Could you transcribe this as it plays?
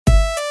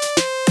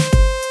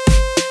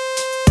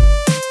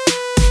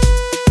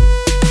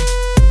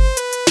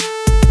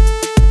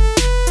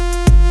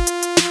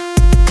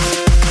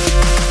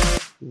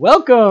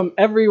Welcome,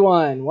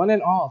 everyone, one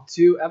and all,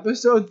 to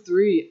episode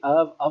 3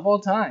 of All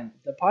Time,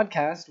 the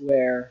podcast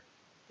where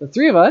the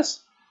three of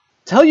us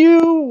tell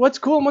you what's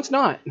cool and what's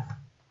not.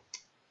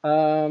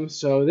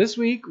 So this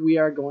week we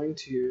are going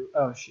to...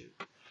 Oh, shoot.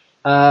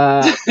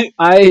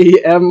 I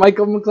am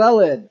Michael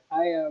MacLellan.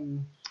 I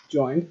am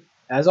joined,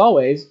 as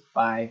always,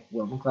 by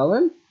Will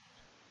MacLellan.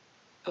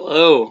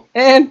 Hello.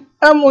 And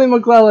Emily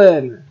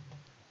MacLellan.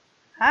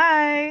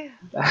 Hi.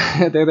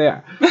 There they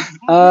are.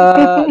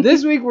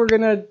 This week we're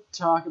going to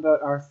talk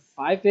about our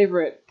 5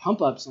 favorite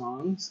pump-up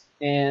songs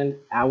and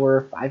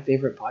our 5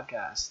 favorite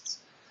podcasts.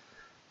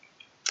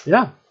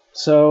 Yeah.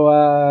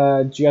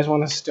 So, do you guys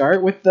want to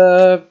start with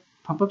the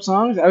pump-up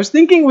songs? I was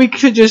thinking we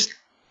could just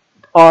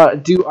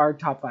do our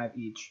top 5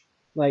 each,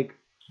 like,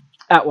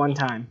 at one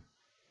time.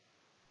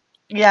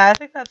 Yeah, I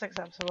think that's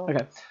acceptable.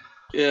 Okay.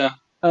 Yeah.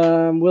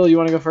 Will, you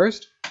want to go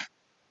first?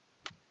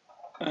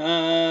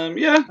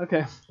 Yeah.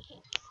 Okay.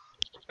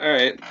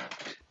 Alright.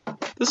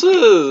 This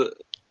was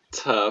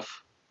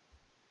tough.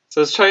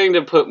 So I was trying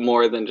to put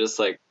more than just,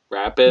 like,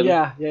 rap in.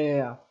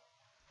 Yeah.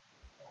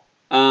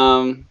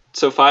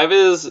 So 5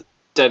 is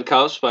Dead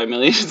Cops by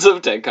Millions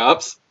of Dead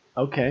Cops.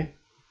 Okay.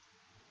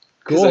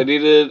 Because Cool. I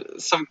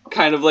needed some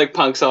kind of, like,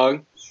 punk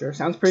song. Sure,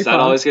 sounds pretty That fun.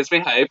 always gets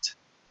me hyped.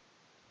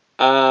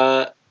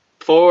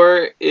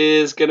 4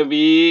 is gonna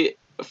be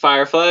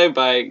Firefly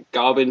by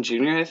Goblin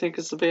Jr., I think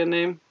is the band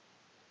name.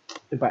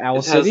 By Owl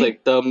It City? has,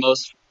 like, the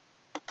most...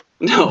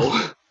 No.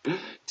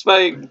 It's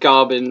by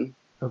Goblin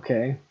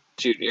Okay.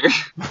 Jr.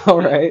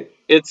 Alright.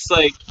 It's,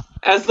 like,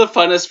 has the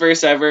funnest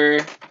verse ever,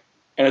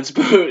 and it's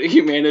about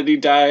humanity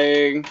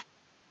dying.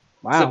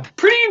 Wow. It's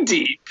pretty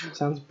deep.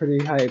 Sounds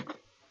pretty hype.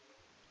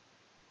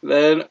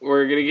 Then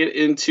we're gonna get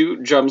into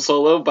Drum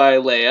Solo by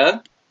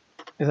Leia.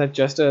 Is that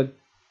just a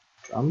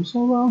drum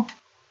solo?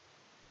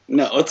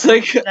 No, it's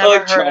like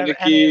Never heard of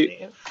any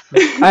electronic-y. of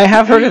these. I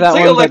have heard of that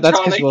It's like one, but that's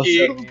because Will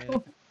electronic-y. showed me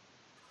it.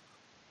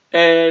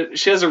 And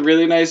she has a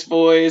really nice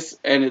voice,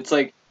 and it's,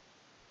 like,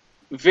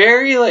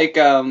 very, like,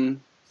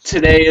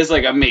 today is,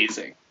 like,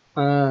 amazing.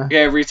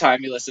 Every time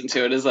you listen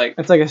to it is, like,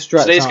 It's like a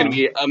strut today's song. gonna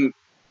be,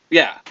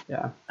 yeah.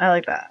 Yeah. I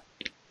like that.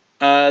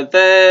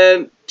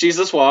 Then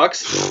Jesus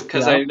Walks,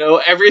 because Yeah. I know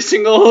every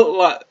single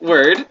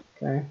word.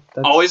 Okay.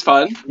 Always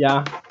fun.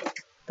 Yeah.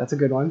 That's a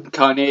good one.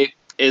 Kanye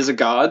is a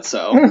god,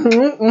 so.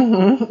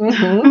 Mhm.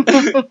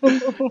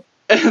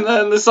 And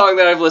then the song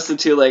that I've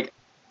listened to, like,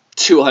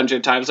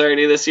 200 times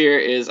already this year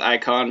is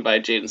Icon by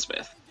Jaden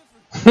Smith.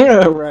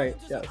 Right.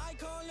 Yes.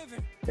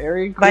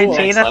 Very cool. By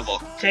Next Jada, level.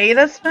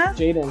 Jada Smith?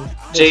 Jaden.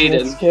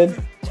 Jaden. Smith's kid.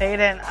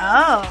 Jaden.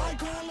 Oh.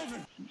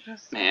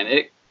 Interesting. Man,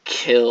 it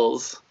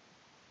kills.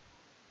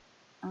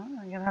 Oh, I'm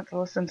going to have to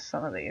listen to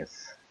some of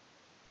these.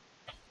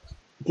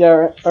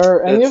 Yeah.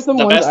 Are any It's of them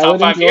the ones best I top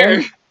would 5 enjoy?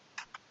 here.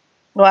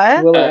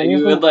 What? Will any of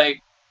You them? would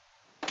like,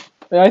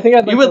 I think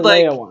I'd like you would the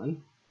Leia like- one.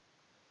 And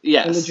the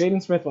yes.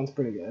 Jaden Smith one's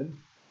pretty good.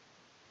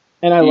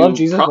 And I You love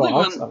Jesus probably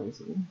Walks, wouldn't-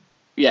 obviously.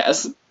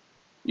 Yes.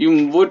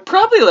 You would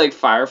probably like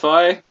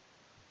Firefly.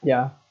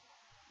 Yeah.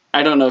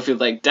 I don't know if you'd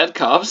like Dead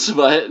Cops,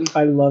 but.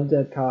 I love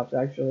Dead Cops,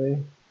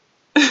 actually.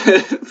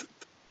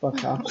 Fuck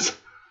cops.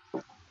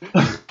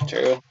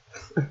 True.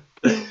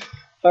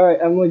 Alright,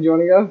 Emily, do you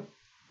want to go?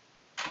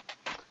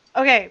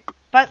 Okay,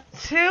 but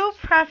to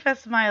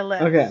preface my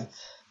list. Okay.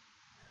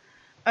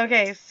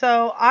 Okay,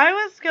 so I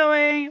was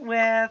going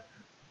with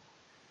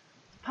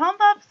pump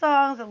up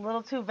songs a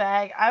little too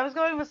vague. I was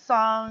going with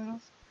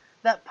songs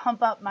that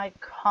pump up my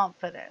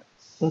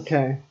confidence.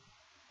 Okay.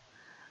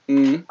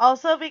 Mm.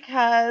 Also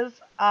because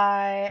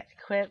I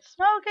quit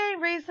smoking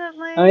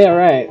recently. Oh, yeah,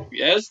 right.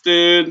 Yes,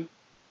 dude.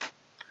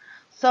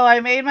 So I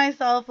made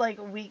myself, like,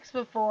 weeks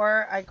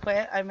before I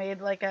quit, I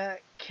made, like, a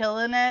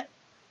Killin' It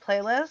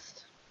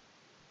playlist.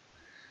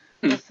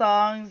 The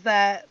songs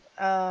that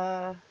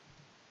are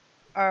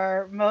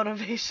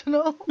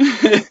motivational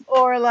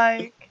or,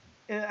 like,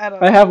 I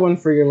don't know. I have one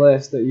for your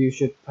list that you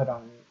should put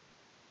on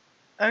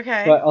it.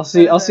 Okay. But I'll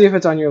see if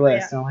it's on your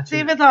list. Yeah. And I'll let See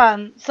you if know. it's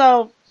on.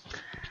 So,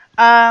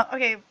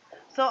 okay.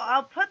 So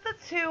I'll put the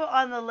 2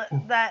 on the list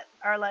that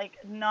are, like,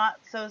 not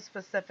so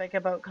specific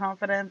about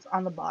confidence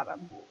on the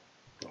bottom.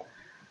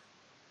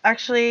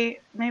 Actually,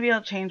 maybe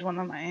I'll change one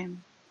of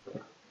mine.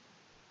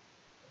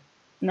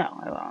 No,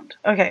 I won't.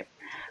 Okay.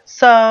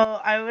 So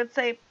I would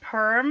say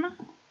Perm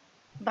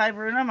by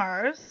Bruno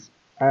Mars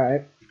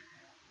Alright.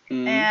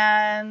 Mm.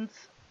 and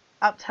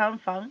Uptown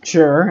Funk.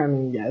 Sure, I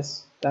mean,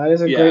 yes. That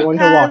is a Yeah. great one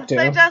to walk Because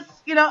they to. just,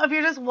 if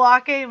you're just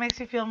walking, it makes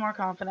you feel more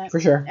confident For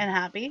sure. and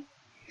happy.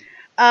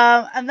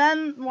 And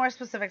then more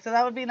specific. So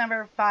that would be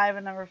number 5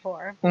 and number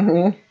 4.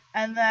 Mm-hmm.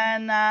 And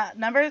then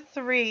number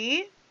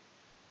 3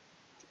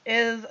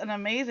 is an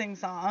amazing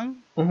song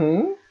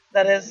Mm-hmm.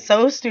 that is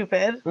so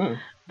stupid Mm.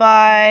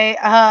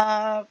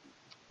 by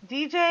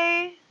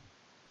DJ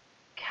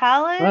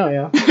Khaled Oh,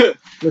 yeah.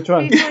 Which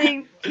one?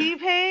 featuring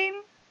T-Pain,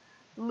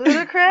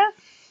 Ludacris,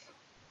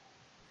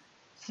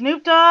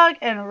 Snoop Dogg,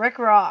 and Rick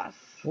Ross.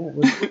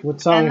 What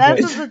song And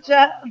is this it? is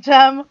the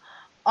gem,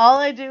 All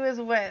I Do Is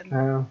Win. I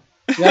don't know.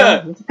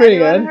 Yeah, it's pretty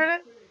Anyone good. heard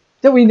it?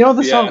 That we know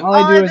the song. Yeah. All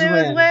I do is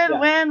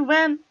win.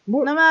 Win.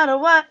 No matter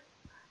what.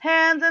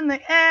 Hands in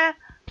the air.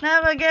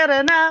 Never get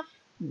enough.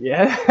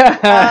 Yes.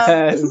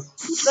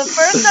 The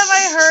first time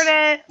I heard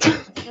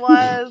it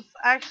was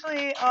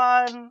actually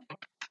on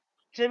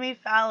Jimmy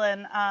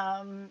Fallon.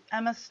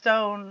 Emma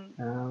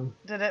Stone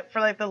did it for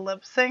like the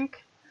lip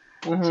sync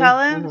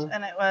challenge,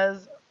 and it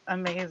was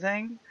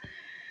amazing.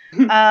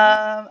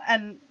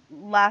 And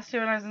last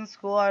year when I was in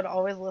school, I'd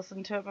always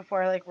listen to it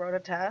before I like wrote a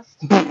test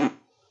to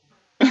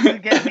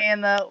get me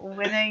in the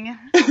winning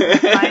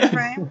mind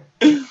frame.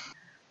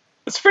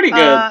 It's pretty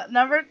good.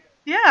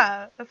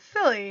 It's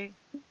silly.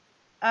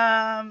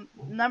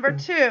 Number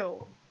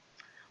 2,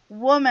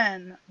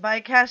 Woman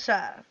by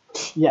Kesha.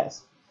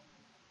 Yes.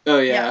 Oh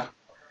yeah.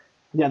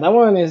 Yeah, that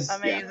one is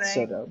amazing.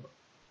 So dope.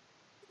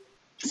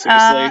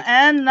 Seriously.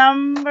 And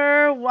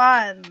number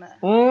 1.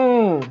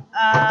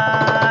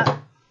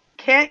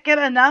 Can't Get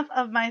Enough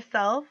of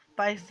Myself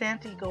by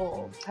Santi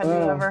Gold. Have you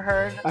ever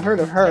heard? I've heard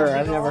of her. Santi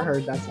I've Gold? never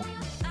heard that song.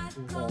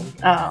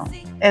 Oh,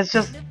 it's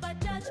just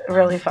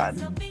really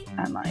fun.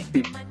 And like,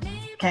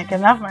 can't get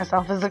enough of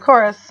myself is the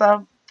chorus,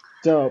 so.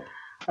 Dope.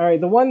 Alright,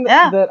 the one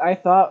that I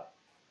thought,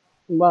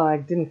 well, I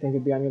didn't think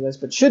it'd be on your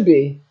list, but should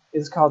be,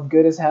 is called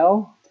Good as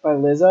Hell. It's by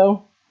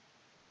Lizzo.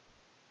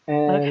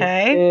 And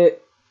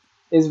it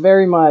is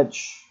very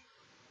much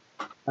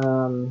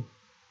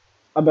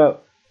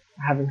about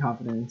having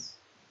confidence.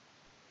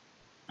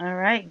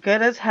 Alright,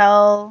 Good as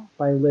Hell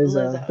by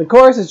Lizzo. The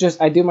chorus is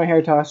just, I do my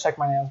hair toss, check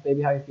my nails,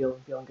 baby, how you feel?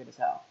 I'm feeling good as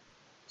hell.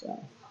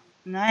 So.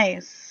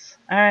 Nice.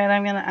 Alright,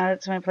 I'm going to add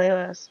it to my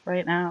playlist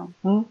right now.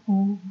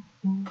 Cool.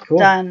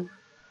 Done.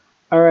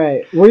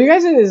 Alright. Were you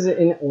guys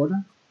in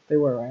order? They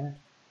were, right?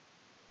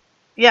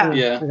 Yeah.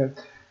 Yeah.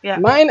 Okay. Yeah.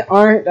 Mine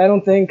aren't, I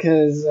don't think,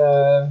 because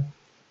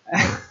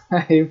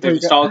They've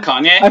installed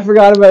Kanye? I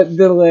forgot about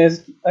the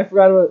list. I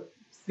forgot about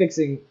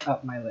fixing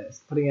up my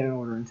list, putting it in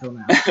order until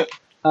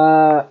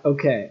now.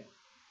 Okay.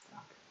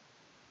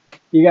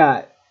 You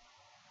got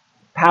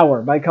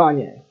Power by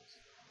Kanye.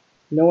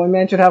 No one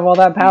man should have all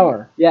that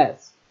power.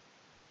 Yes.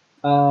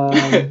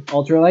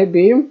 Ultralight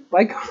Beam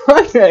by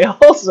Kanye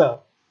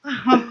also.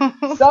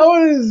 That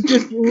one is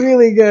just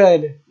really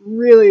good.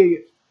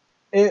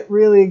 It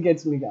really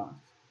gets me going.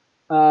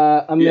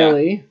 A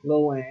Milli,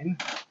 Lil Wayne.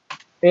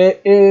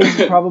 It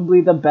is probably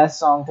the best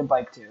song to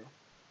bike to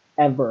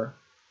ever.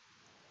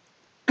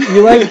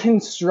 You like can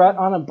strut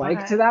on a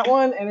bike to that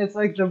one, and it's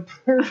like the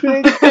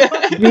perfect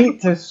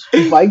beat to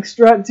bike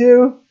strut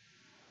to.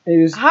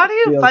 How do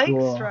you bike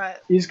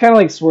strut? You just kind of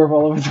like swerve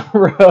all over the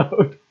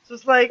road.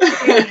 Just like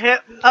you hit.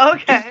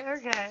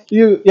 Okay.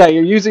 You're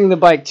using the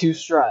bike to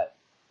strut.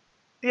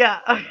 Yeah.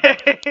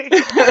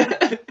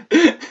 Okay.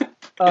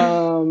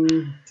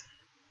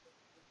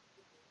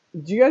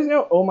 Do you guys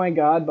know "Oh My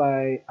God"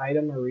 by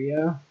Ida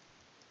Maria?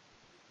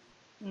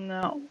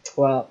 No.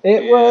 Well,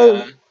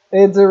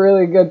 it's a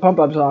really good pump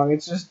up song.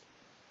 It's just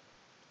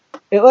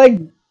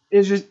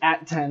it's just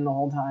at 10 the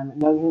whole time. It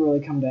doesn't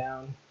really come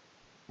down,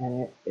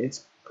 and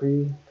it's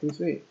pretty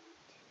sweet.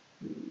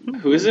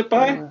 Who is it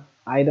by?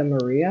 Ida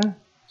Maria.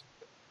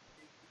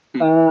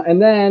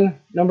 And then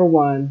number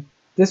 1.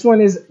 This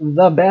one is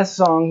the best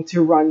song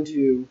to run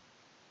to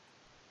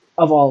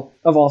of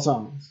all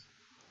songs.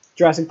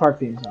 Jurassic Park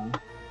theme song.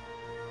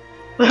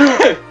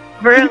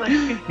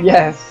 Really?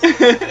 Yes.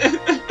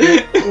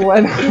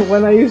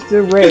 When I used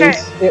to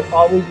race, it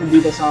always would be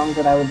the song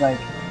that I would like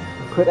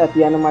put at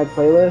the end of my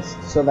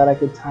playlist so that I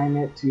could time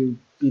it to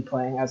be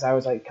playing as I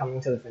was like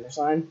coming to the finish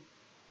line.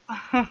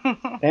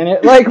 And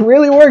it like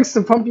really works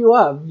to pump you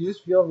up. You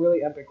just feel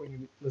really epic when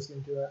you're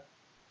listening to it.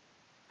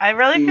 I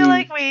really feel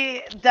like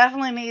we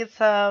definitely need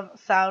some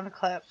sound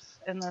clips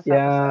in this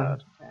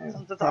episode.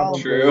 Since it's all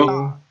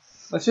true.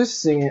 Let's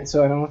just sing it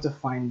so I don't have to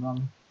find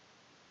them.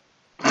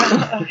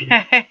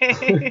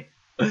 Okay.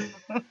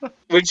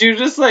 Would you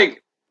just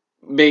like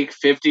make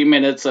 50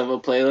 minutes of a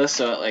playlist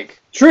so it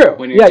like true?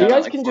 When Yeah, you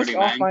guys like can 49? just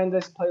all find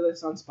this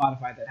playlist on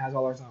Spotify that has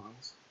all our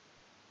songs.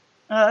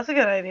 Oh, that's a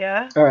good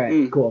idea. All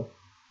right, cool.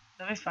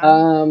 That'd be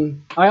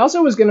fun. I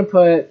also was gonna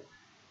put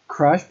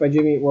 "Crush" by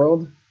Jimmy Eat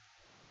World.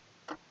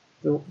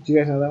 Do you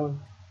guys know that one?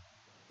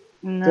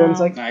 No. The one's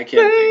like, I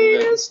can't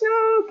think of it.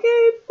 Snow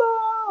keep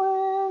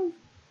falling.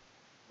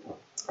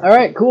 All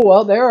right, cool.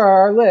 Well, there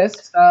are our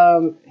lists.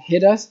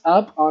 Hit us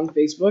up on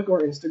Facebook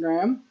or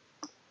Instagram,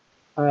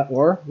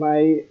 or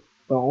my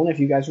phone if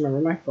you guys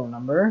remember my phone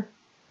number,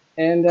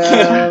 and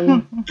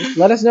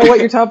let us know what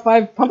your top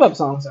 5 pump up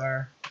songs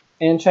are,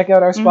 and check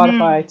out our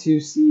Spotify to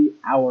see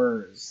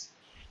ours.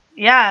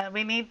 Yeah,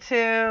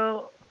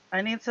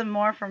 I need some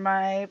more for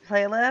my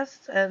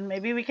playlist, and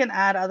maybe we can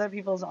add other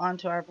people's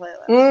onto our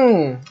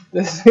playlist.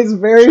 This is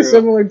very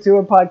similar to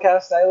a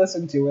podcast I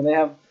listen to where they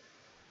have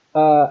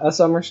a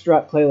summer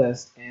strut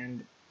playlist,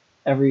 and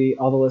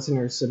all the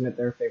listeners submit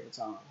their favorite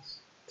songs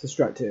to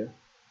strut to.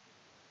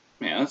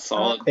 Man, that's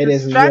solid. It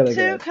is strut really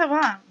to? good. Come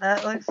on,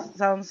 that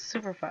sounds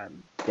super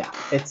fun. Yeah,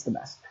 it's the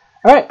best.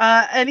 All right.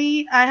 I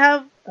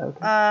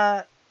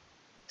have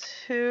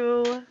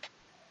 2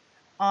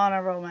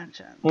 honorable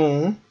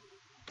mentions.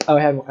 Oh,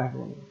 I have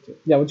one too.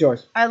 Yeah, what's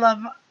yours? I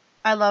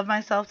love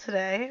myself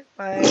today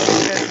by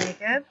Good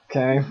Naked.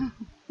 Okay.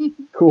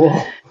 Cool.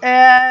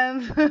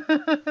 And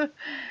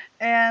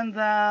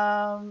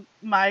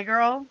My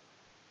Girl.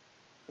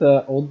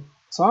 The old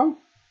song?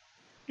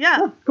 Yeah.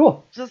 Oh,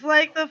 cool. Just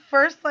like the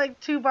first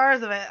 2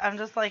 bars of it, I'm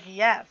just like,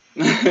 yes.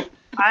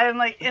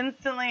 I'm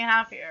instantly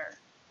happier.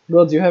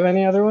 Will, do you have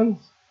any other ones?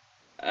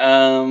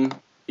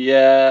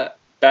 Yeah,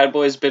 Bad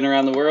Boy's Been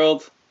Around the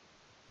World.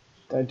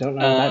 I don't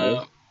know what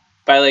that is.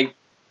 By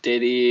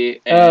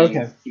Diddy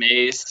and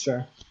Mace.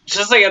 Sure.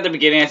 Just at the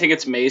beginning, I think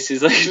it's Mace.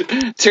 He's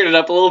turn it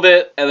up a little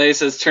bit, and then he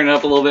says, turn it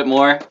up a little bit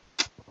more.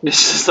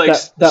 It's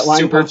just that line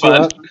super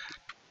fun.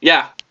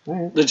 Yeah,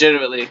 right.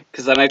 Legitimately,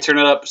 because then I turn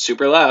it up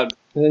super loud.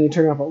 And then you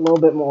turn it up a little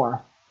bit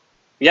more.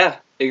 Yeah,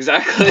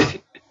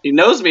 exactly. He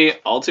knows me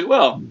all too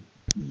well.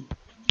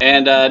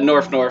 And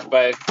North North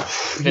by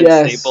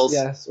Vince Staples.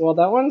 Yes. Well,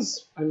 that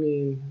one's,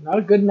 not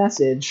a good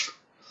message.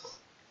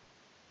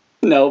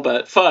 No,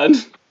 but fun.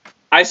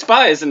 I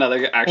Spy is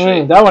another,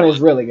 actually. That one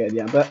is really good,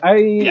 yeah. But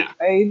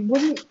I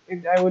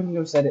wouldn't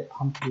have said it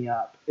pumped me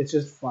up. It's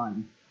just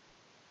fun.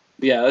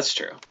 Yeah, that's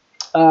true.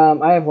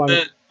 I have one.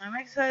 I'm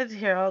excited to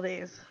hear all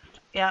these.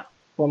 Yeah.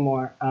 One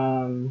more.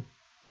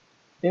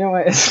 You know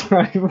what? It's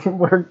not even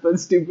worth the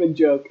stupid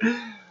joke.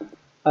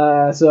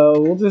 So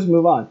we'll just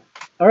move on.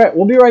 All right,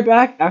 we'll be right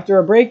back after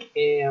a break,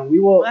 and we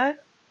will.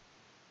 What?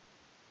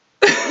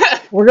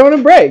 We're going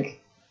to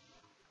break.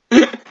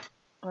 What?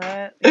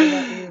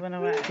 You went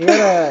away. We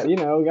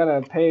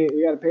gotta pay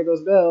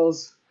those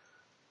bills.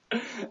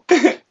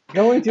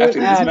 Going to after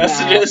an ad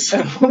messages.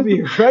 now. We'll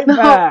be right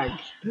back.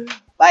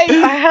 Bye.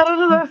 I had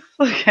another.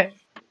 Okay.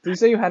 Did you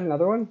say you had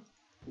another one?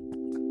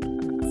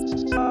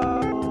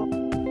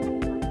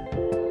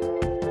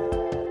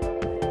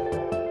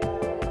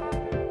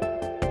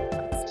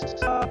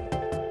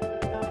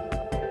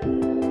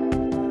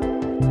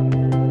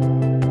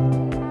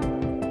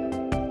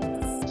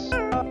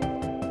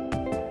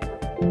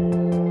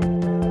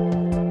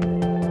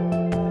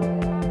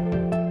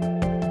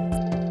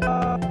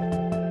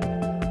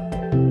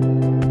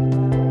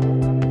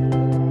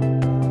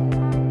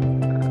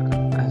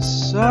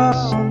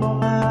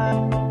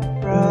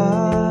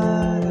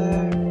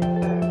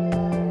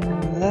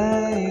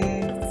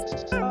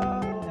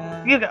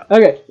 You go.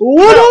 Okay,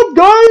 what up,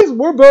 guys?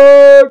 We're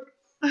back.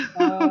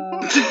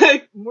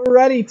 We're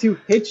ready to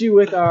hit you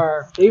with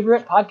our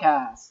favorite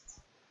podcasts.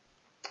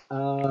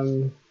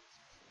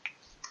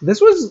 This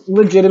was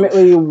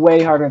legitimately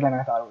way harder than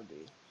I thought it would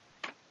be.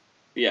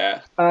 Yeah.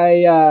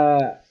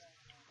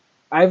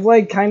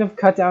 I've kind of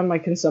cut down my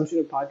consumption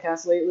of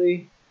podcasts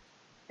lately,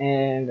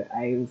 and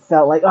I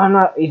felt like I'm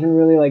not even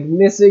really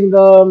missing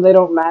them. They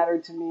don't matter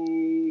to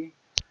me.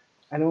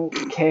 I don't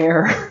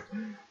care.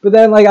 But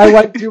then I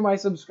went through my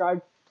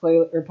subscribed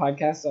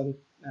podcasts on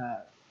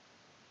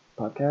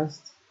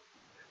podcasts,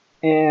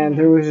 and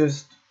there was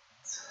just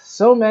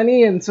so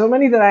many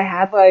that I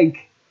had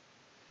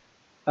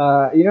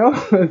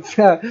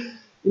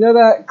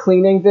that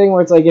cleaning thing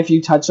where it's if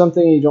you touch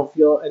something and you don't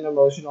feel an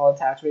emotional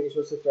attachment, you're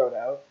supposed to throw it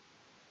out.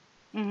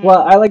 Mm-hmm.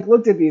 Well, I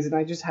looked at these and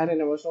I just had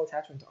an emotional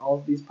attachment to all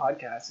of these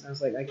podcasts, and I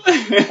was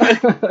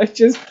I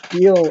just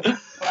feel,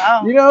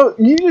 wow.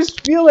 You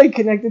just feel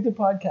connected to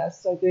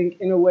podcasts, I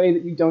think, in a way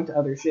that you don't to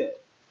other shit.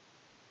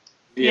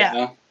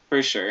 Yeah,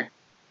 for sure.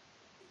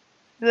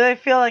 Do they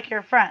feel like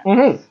your friends?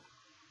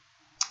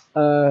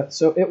 Mm-hmm.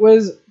 So it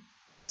was,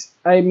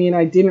 I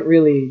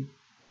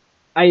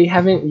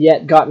haven't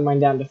yet gotten mine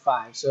down to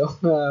 5, so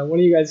one of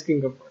you guys can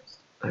go first.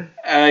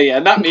 Yeah,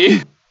 not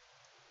me.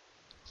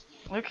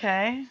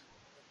 Okay.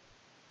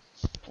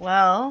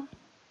 Well,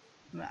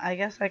 I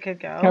guess I could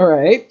go. All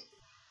right.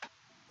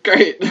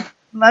 Great.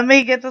 Let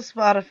me get to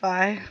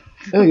Spotify.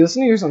 Oh, you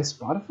listen to yours on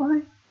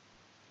Spotify?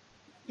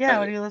 Yeah,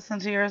 what do you listen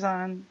to yours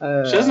on?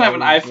 She doesn't have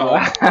an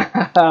iPhone.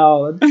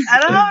 Wow. I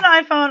don't have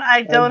an iPhone.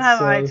 I don't have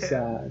so iTunes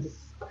sad.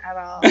 at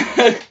all.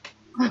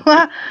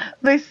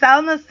 They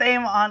sound the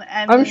same on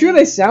any. I'm sure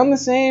they sound the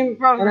same.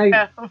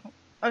 Program.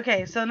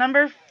 Okay, so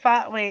number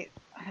 5. Wait,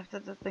 I have to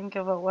think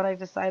about what I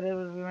decided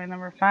would be my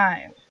number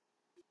 5.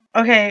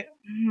 Okay.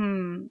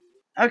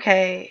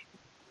 Okay.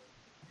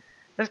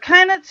 There's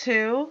kind of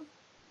 2.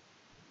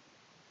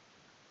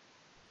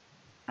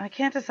 I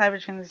can't decide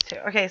between these 2.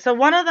 Okay, so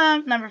one of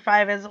them, number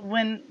 5, is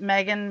When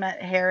Meghan Met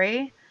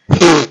Harry,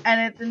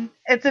 and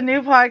it's a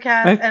new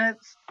podcast, and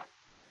it's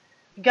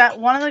got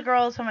one of the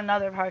girls from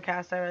another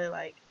podcast I really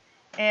like,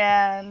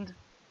 and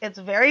it's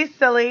very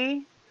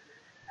silly,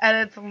 and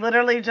it's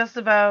literally just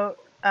about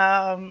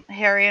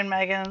Harry and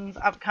Meghan's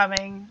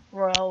upcoming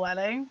royal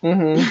wedding.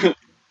 Mm-hmm.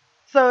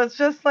 So it's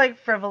just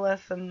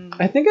frivolous and.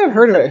 I think I've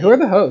heard of it. Who are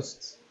the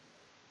hosts?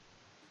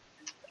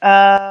 What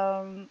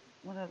are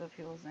the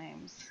people's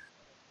names?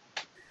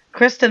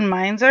 Kristen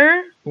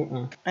Meinzer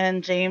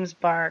and James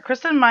Barr.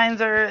 Kristen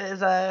Meinzer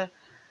is a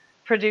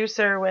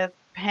producer with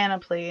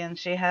Panoply, and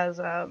she has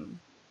a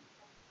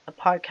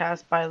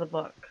podcast by the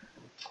book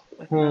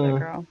with another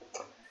girl.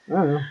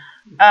 Oh.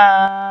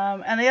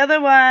 And the other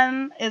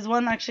one is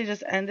one that actually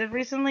just ended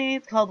recently.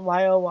 It's called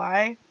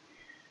YOY.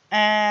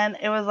 and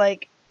it was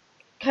like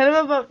kind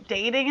of about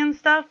dating and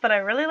stuff, but I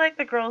really liked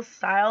the girl's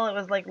style. It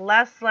was like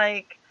less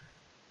like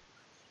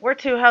we're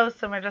two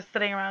hosts and we're just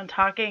sitting around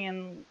talking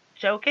and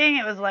joking.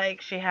 It was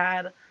like she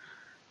had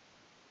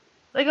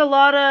like a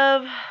lot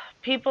of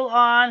people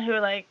on who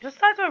like just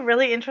talked about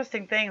really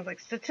interesting things, like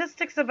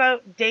statistics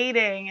about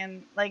dating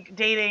and like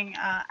dating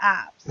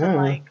apps and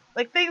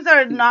like things that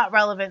are not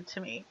relevant to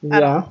me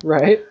at all.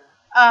 Right.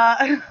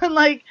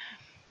 Like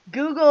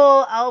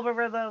Google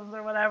algorithms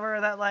or whatever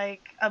that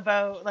like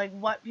about like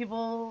what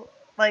people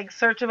like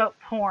search about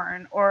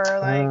porn or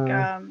like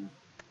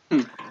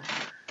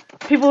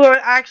people who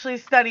actually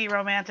study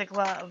romantic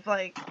love,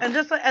 like, and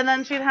just like, and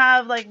then she'd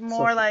have like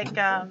more like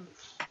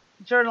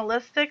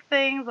journalistic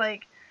things,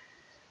 like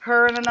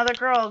her and another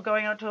girl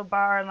going out to a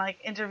bar and like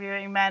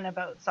interviewing men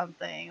about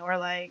something, or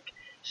like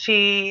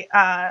she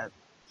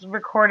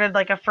recorded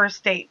like a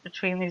first date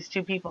between these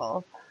two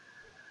people.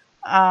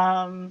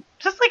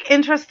 Just like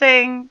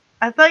interesting.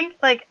 I think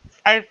like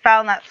I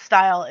found that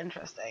style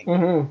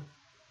interesting.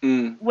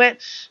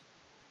 Which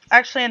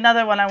actually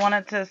another one I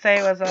wanted to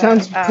say was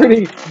sounds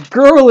pretty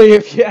girly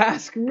if you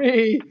ask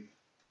me.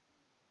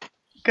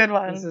 Good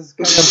one. This is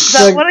kind is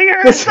that one of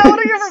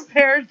your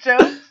prepared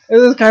jokes?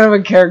 This is kind of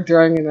a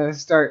character I'm gonna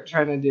start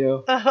trying to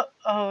do. No,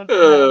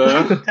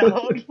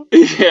 don't.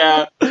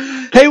 Yeah.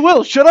 Hey,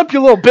 Will, shut up,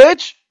 you little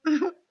bitch!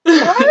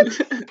 What?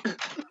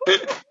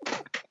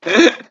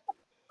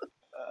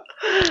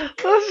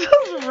 That's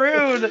just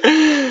rude.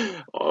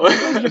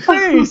 Your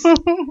face.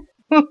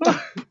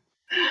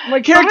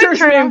 My character's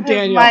named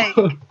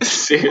Daniel.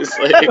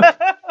 Seriously.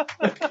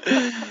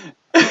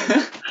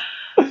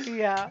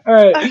 Yeah. All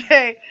right.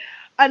 Okay.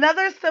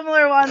 Another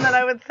similar one that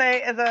I would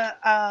say is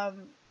a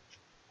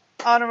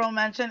honorable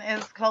mention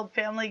is called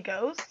Family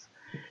Ghosts,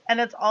 and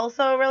it's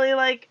also really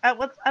like I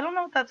don't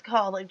know what that's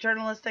called, like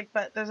journalistic,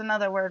 but there's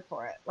another word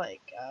for it.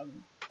 Like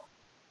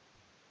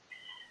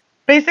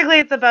basically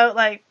it's about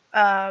like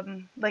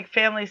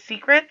family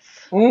secrets.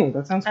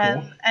 That sounds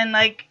cool. And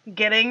like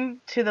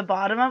getting to the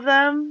bottom of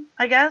them,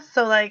 I guess.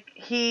 So like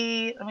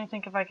let me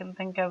think if I can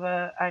think of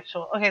a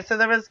actual. Okay, so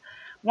there was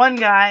one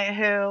guy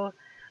who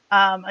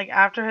like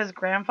after his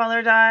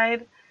grandfather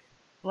died,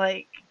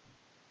 like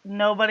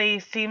nobody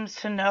seems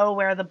to know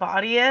where the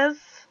body is,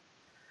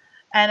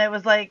 and it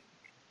was like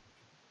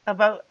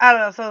about, I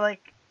don't know, so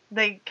like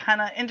they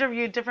kind of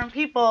interviewed different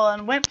people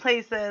and went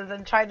places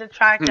and tried to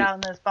track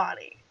down this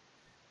body.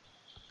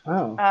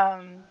 Oh.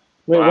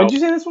 Wait, what did you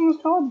say this one was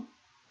called?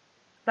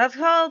 That's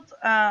called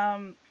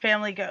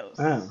Family Ghosts.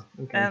 Oh,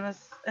 okay. And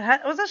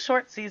it was a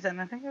short season.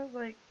 I think it was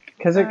like...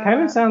 Because it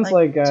kind of sounds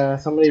like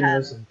somebody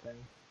knows something.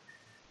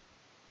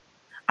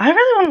 I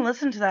really want to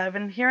listen to that. I've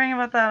been hearing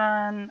about that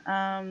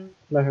on...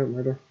 My Hurt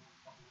Murder.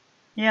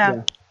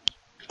 Yeah.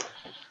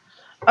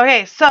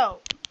 Okay, so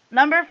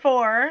number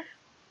 4,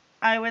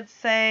 I would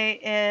say,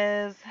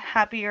 is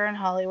Happier in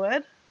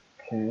Hollywood.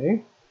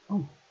 Okay.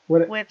 Oh.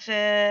 Which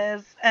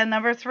is, and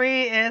number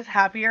 3 is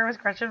Happier with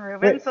Gretchen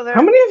Rubin. Wait, so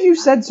how many have you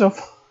said so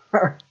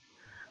far?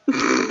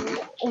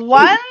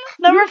 One,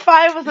 number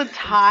 5 was a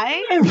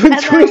tie.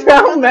 Between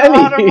how many?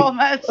 Honorable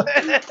mention.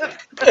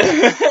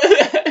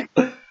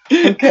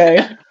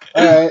 Okay.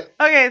 Alright.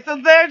 Okay, so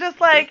they're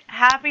just like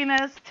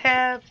happiness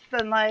tips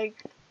and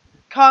like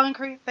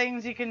concrete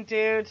things you can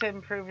do to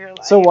improve your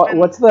life. So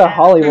what's the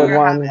Hollywood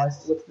one?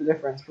 What's the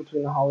difference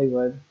between the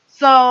Hollywood?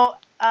 So,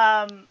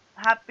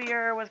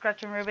 Happier with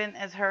Gretchen Rubin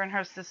is her and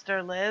her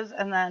sister Liz,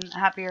 and then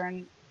Happier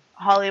in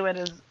Hollywood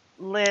is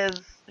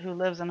Liz, who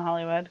lives in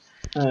Hollywood,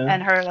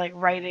 and her like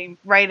writing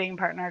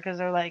partner, because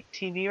they're like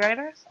TV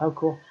writers. Oh,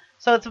 cool.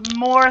 So it's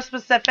more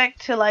specific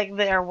to like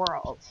their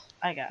world,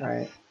 I guess.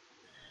 Right.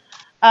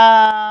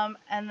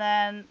 And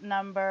then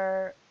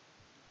number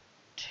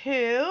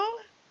 2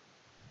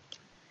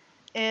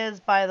 is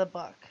By the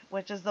Book,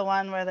 which is the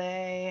one where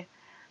they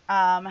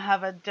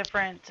have a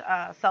different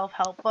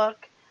self-help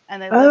book.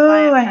 And they live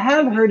by it. I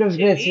have heard of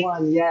this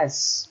one,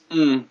 yes.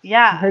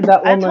 Yeah. I heard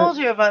that one. I told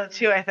you about it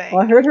too, I think.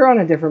 Well, I heard her on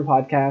a different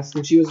podcast,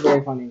 and she was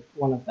very funny,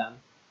 one of them.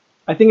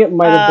 I think it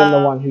might have been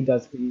the one who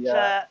does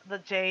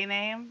the J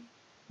name?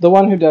 The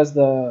one who does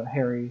the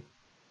Harry,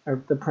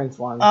 or the Prince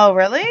one. Oh,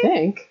 really? I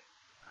think.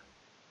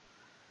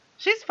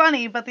 She's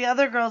funny, but the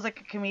other girl's like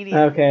a comedian.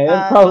 Okay,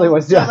 it probably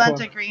was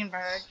Jolenta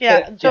Greenberg.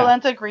 Yeah,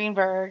 Jolenta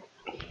Greenberg.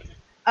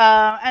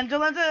 And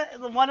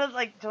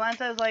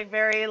Jolenta is like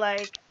very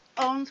like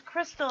owns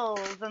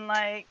crystals and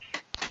like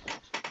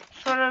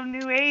sort of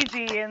new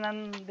agey, and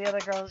then the other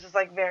girl is just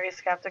like very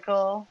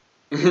skeptical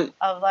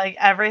of like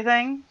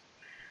everything.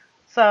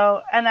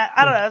 So, and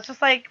I don't know, it's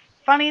just like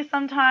funny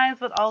sometimes,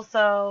 but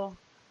also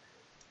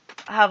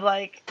have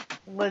like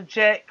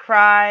legit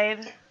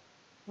cried.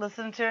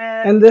 Listen to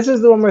it. And this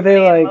is the one where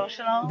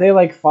they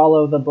like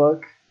follow the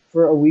book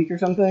for a week or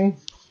something.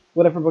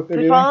 Whatever book they're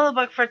doing. They follow the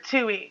book for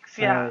 2 weeks.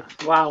 Yeah.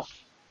 Right. Wow.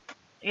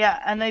 Yeah,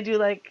 and they do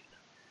like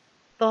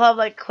they'll have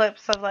like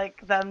clips of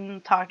like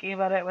them talking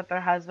about it with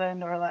their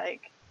husband or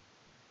like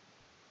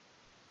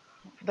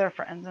their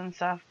friends and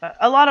stuff. But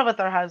a lot of with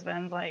their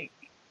husbands, like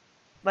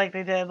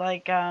they did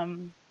like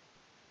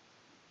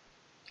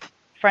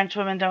French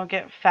Women Don't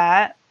Get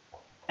Fat,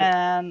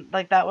 and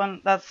like that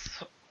one,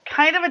 that's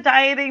kind of a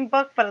dieting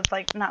book, but it's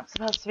like not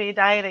supposed to be a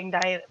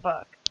diet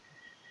book.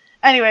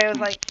 Anyway, it was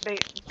like they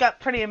got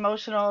pretty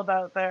emotional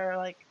about their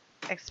like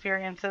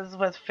experiences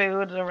with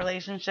food, the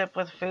relationship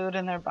with food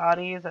in their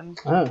bodies and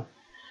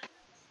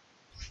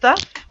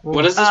stuff.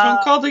 What is this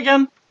one called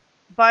again?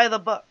 By the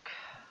Book.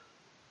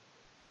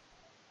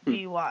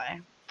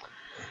 BY.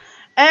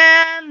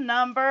 And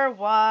number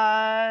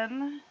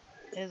 1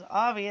 is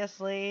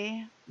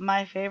obviously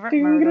My Favorite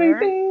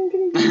Murder.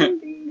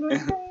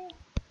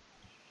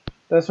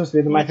 That's supposed to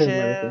be the My Favorite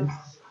Murder theme.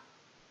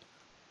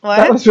 What?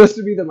 That was supposed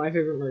to be the My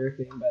Favorite Murder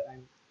theme, but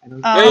I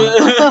don't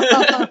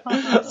know.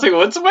 It's like,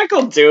 what's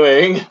Michael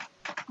doing?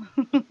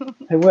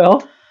 Hey,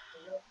 Will.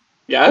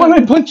 Yeah? Why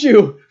did I punch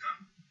you?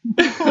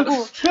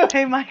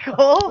 Hey,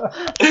 Michael.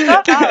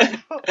 Stop up.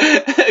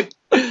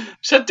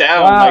 Shut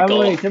down, wow,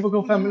 Michael. Emily,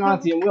 typical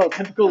feminazi, and Will,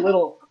 typical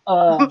little,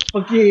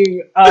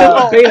 fucking,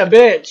 beta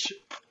bitch.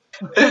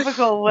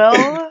 Typical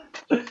Will.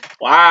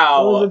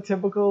 Wow. Will's a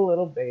typical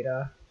little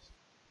beta.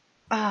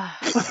 I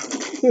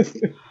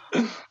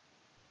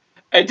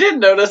did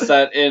notice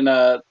that in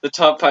the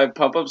top 5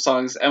 pump-up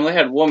songs, Emily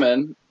had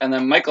woman, and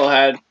then Michael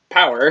had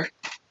power.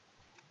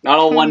 Not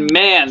all one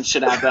man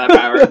should have that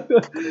power.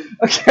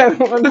 Okay, I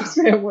don't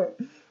understand what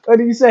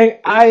are you saying?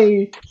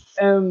 I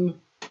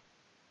am...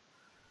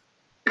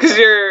 Because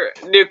your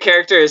new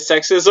character is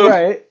sexism.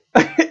 Right.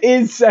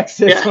 Is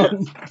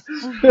sexism.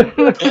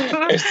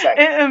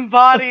 It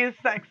embodies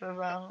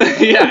sexism.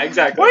 Yeah,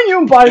 exactly. Why are you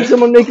embodying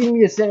someone making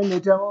me a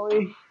sandwich,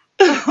 Emily?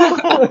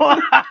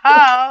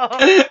 Wow.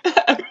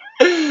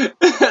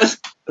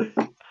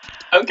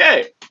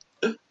 Okay.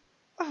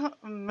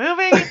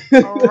 Moving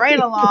right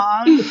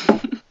along.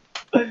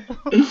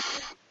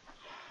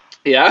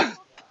 Yeah?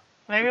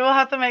 Maybe we'll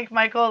have to make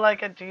Michael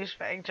like a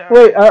douchebag joke.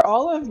 Wait, are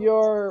all of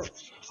your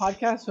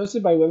podcasts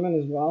hosted by women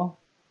as well?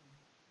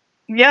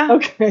 Yeah.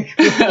 Okay.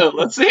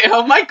 Let's see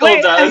how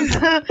Michael does.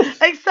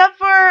 Except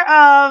for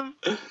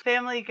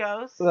Family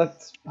Ghost. So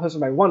that's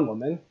hosted by one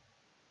woman.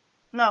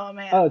 No, a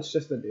man. Oh, it's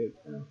just a dude.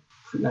 Oh,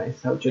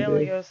 nice. How'd you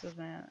Family do? Ghost is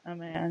a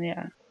man,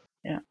 yeah.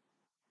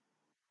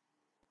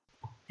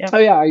 Oh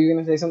yeah, are you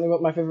gonna say something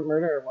about My Favorite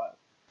Murder or what?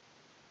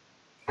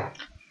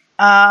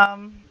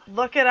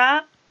 Look it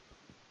up.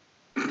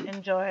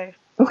 Enjoy.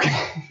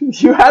 Okay.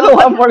 You had a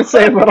lot more to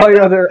say about all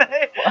your other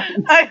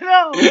ones. I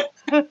know.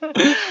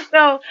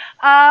 No,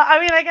 I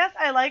mean, I guess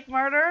I like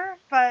murder,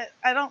 but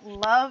I don't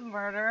love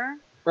murder.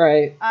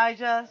 Right. I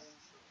just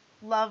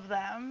love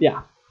them.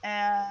 Yeah.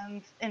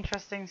 And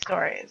interesting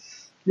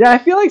stories. Yeah, I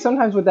feel like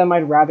sometimes with them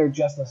I'd rather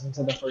just listen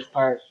to the first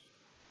part.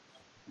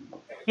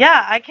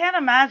 Yeah, I can't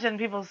imagine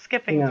people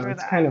skipping through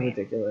it's that. kind of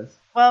ridiculous.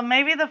 Well,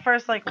 maybe the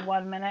first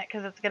 1 minute,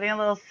 because it's getting a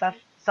little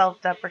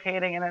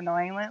self-deprecating and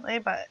annoying lately,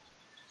 but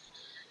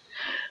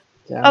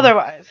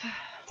otherwise,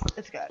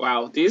 it's good.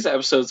 Wow, these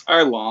episodes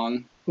are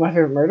long. My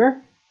Favorite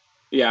Murder?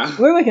 Yeah.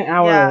 They're like an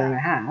hour and a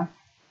half.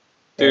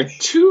 They're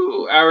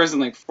 2 hours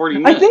and 40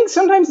 minutes. I think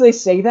sometimes they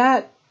say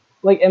that,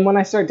 and when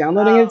I start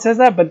downloading it says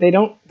that, but they're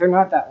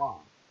not that long.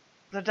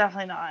 They're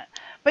definitely not.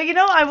 But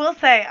I will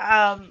say,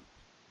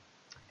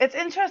 it's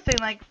interesting,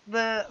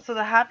 the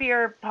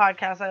happier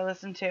podcasts I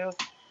listen to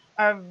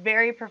are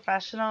very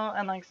professional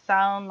and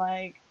sound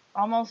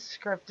almost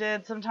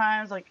scripted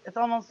sometimes. It's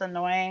almost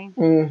annoying.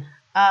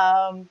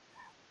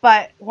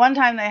 But one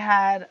time they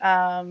had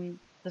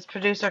this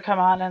producer come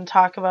on and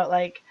talk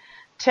about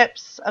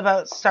tips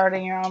about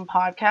starting your own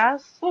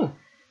podcast.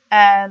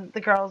 And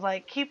the girl's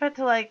keep it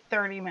to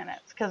 30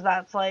 minutes because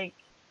that's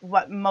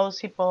what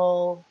most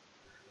people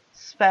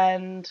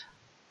spend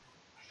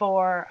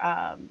for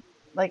a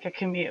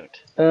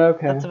commute.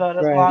 Okay. That's about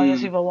as long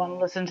as people want to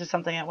listen to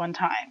something at one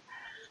time.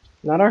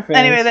 Not our fans.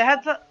 Anyway,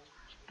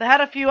 they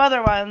had a few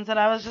other ones, and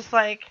I was just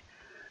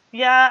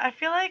yeah, I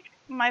feel like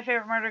My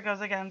Favorite Murder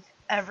goes against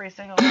every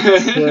single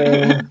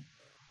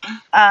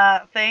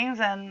things,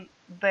 and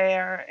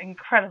they're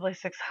incredibly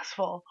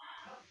successful.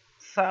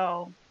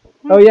 So.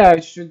 Oh yeah,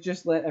 I should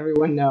just let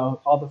everyone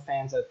know, all the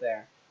fans out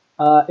there.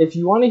 If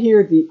you want to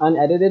hear the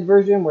unedited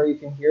version where you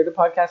can hear the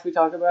podcast we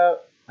talk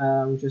about,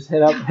 just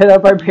hit up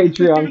our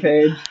Patreon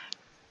page.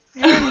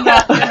 You're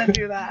not gonna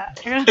do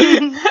that.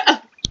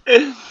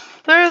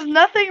 There's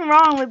nothing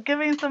wrong with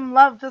giving some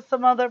love to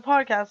some other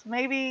podcasts.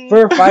 Maybe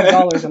for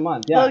 $5 a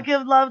month. Yeah, they'll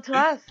give love to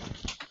us.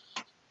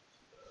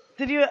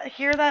 Did you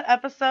hear that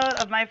episode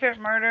of My Favorite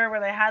Murder where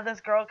they had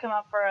this girl come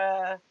up for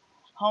a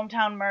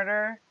hometown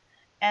murder,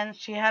 and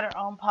she had her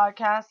own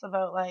podcast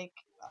about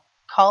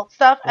cult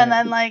stuff, and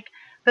then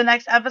the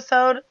next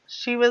episode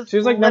she was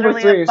literally number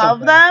 3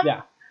 above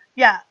them.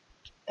 Yeah,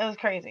 it was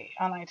crazy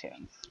on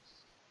iTunes.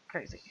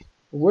 Crazy.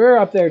 We're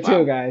up there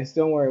too, guys.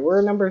 Don't worry,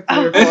 we're number 3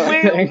 or 4,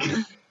 I think.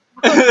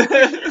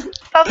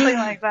 Something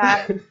like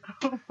that.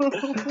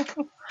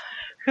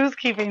 Who's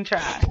keeping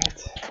track?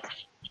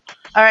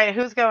 All right,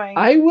 who's going?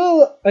 I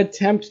will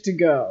attempt to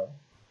go.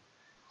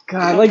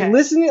 God,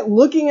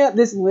 looking at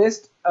this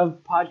list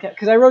of podcasts,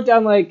 because I wrote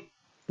down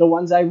the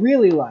ones I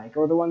really like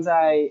or the ones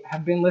I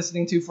have been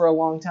listening to for a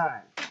long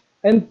time,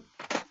 and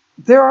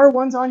there are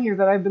ones on here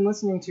that I've been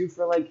listening to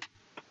for like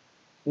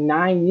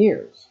 9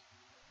 years.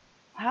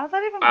 How's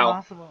that even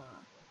possible?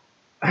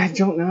 I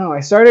don't know. I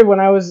started when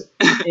I was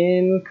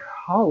in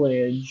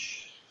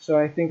college, so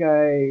I think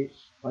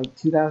like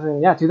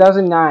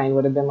 2009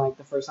 would have been like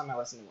the first time I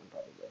listened to one,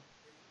 probably.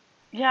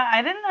 Yeah,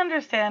 I didn't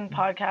understand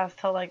podcasts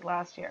till like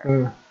last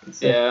year.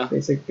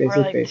 Basic. Or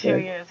like 2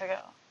 years ago.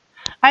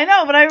 I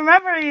know, but I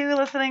remember you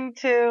listening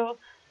to,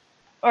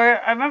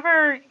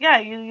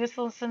 you used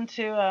to listen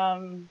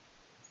to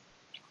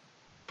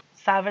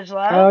Savage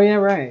Love. Oh yeah,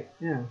 right.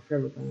 Yeah, I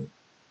forgot about that.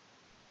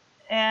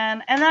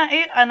 And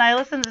I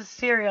listened to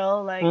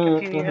Serial like a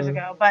few years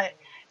ago, but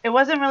it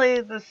wasn't really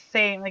the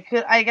same. Like,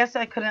 I guess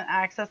I couldn't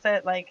access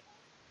it like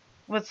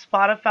with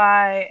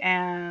Spotify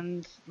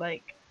and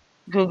like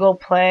Google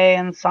Play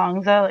and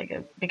Songza. Like,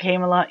 it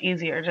became a lot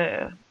easier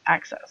to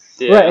access.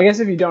 Yeah. Right. I guess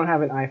if you don't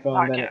have an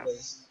iPhone, then it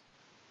was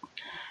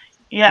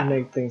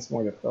make things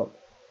more difficult.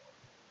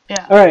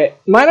 Yeah. All right,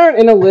 mine aren't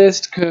in a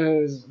list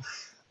because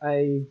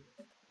I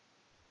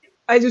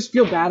just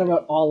feel bad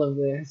about all of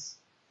this.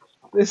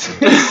 This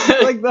is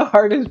like the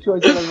hardest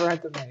choice I've ever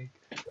had to make.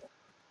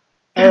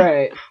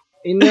 Alright,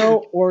 in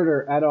no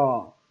order at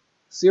all.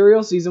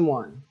 Serial Season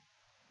 1.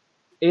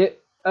 It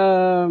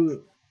was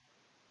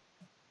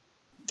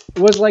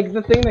like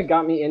the thing that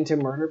got me into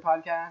murder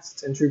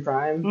podcasts and true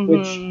crime,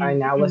 which I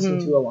now listen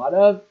to a lot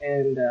of,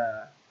 and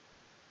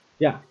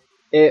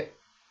it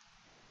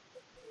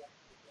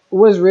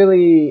was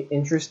really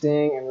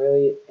interesting and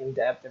really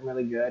in-depth and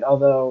really good.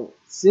 Although,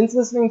 since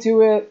listening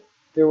to it,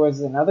 there was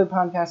another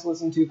podcast to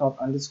listen to called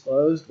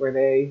Undisclosed, where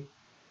they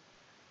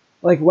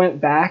like went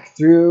back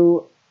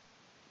through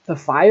the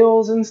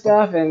files and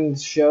stuff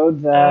and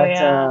showed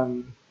that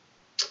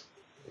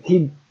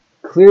he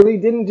clearly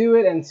didn't do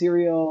it, and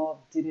Serial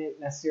didn't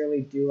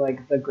necessarily do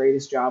like the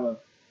greatest job of.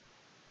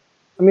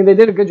 I mean, they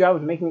did a good job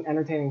of making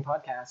entertaining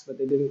podcasts, but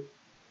they didn't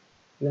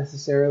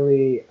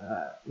necessarily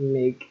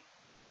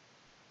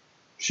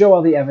show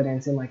all the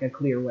evidence in like a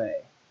clear way,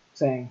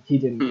 saying he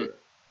didn't do it.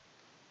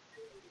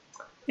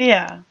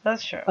 Yeah,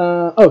 that's true.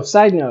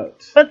 Side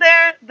note. But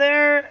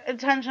their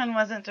intention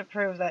wasn't to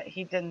prove that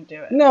he didn't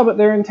do it. No, but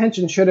their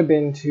intention should have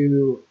been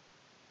to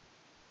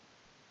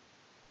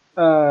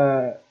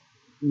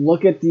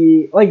look at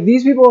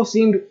these people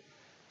seemed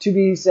to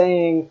be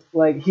saying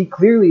like he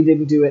clearly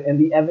didn't do it, and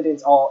the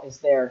evidence all is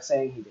there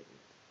saying he didn't.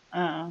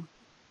 Oh.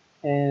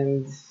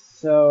 And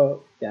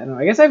so no,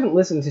 I guess I haven't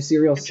listened to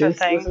Serial since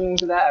listening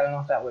to that. I don't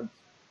know if that would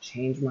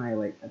change my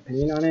like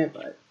opinion on it,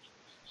 but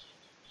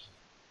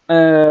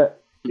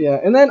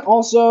and then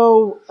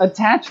also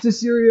attached to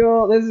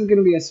Serial, this is going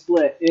to be a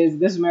split, is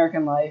This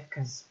American Life,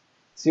 because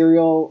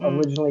Serial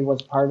originally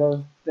was part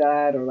of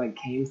that, or like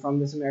came from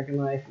This American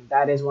Life, and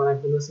that is one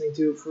I've been listening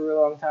to for a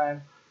long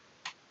time,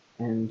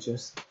 and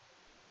just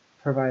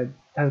has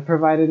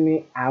provided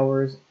me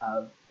hours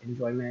of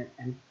enjoyment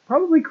and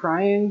probably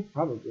crying,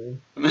 probably.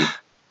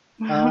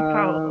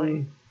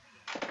 Probably.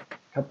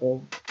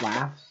 Couple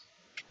laughs.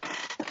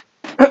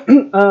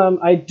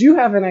 I do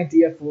have an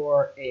idea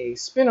for a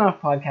spin-off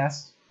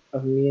podcast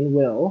of me and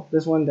Will.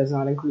 This one does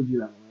not include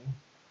you,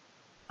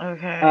 Emily.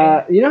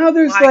 Okay. You know how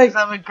there's Why, 'cause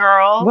I'm a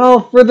girl?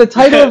 Well, for the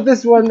title of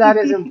this one, that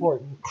is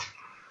important.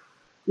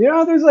 You know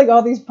how there's like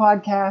all these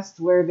podcasts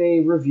where they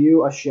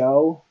review a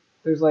show?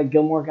 There's like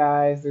Gilmore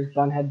Guys, there's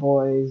Bunhead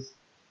Boys,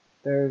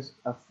 there's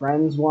a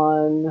Friends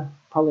one,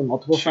 probably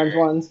multiple Friends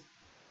ones.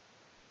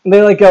 And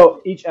they like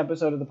go, each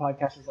episode of the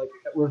podcast is like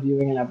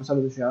reviewing an episode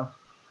of the show.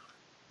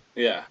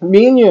 Yeah.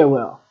 Me and you,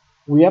 Will.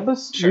 We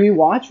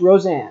watch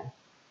Roseanne.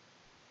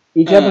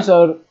 Each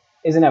episode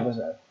is an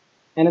episode.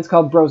 And it's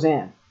called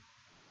Brozanne.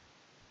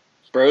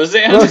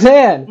 Brozanne?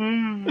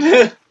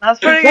 Brozanne! That's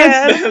pretty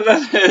good.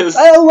 That is.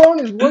 That alone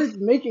is worth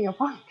making a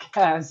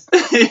podcast.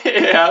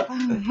 Yeah.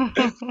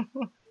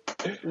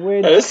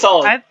 That is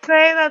solid. I'd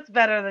say that's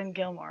better than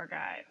Gilmore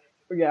Guys.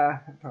 Yeah,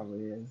 it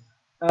probably is.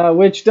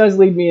 Which does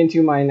lead me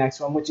into my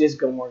next one, which is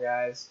Gilmore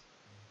Guys.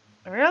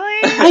 Really?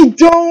 I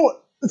don't...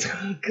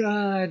 Oh,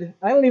 God.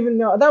 I don't even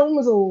know. That one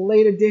was a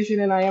late edition,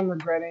 and I am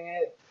regretting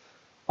it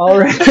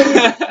already.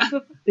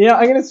 Yeah,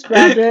 I'm going to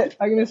scrap it.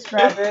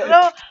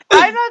 No,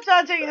 I'm not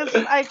judging. It's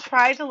just I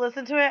tried to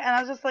listen to it, and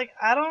I was just like,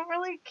 I don't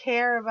really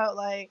care about,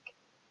 like,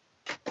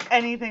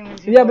 anything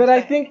these people but are I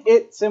saying. think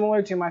it's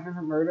similar to My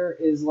Favorite Murder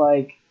is,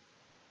 like,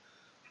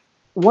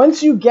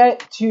 once you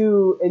get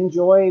to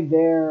enjoy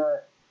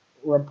their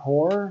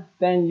rapport,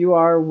 then you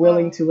are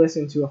willing to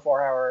listen to a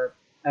 4-hour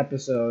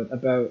episode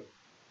about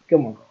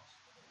Gilmore Girls.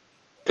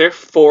 They're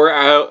 4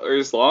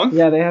 hours long?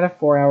 Yeah, they had a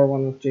 4-hour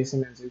one with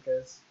Jason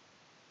Mantzoukas.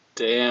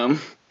 Damn.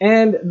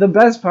 And the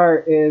best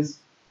part is,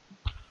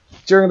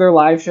 during their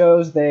live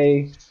shows,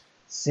 they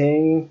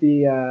sing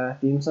the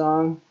theme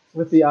song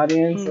with the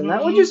audience, and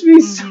that would just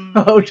be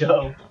so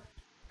dope.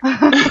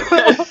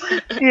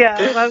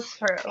 Yeah, that's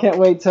true. Can't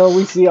wait till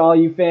we see all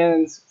you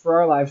fans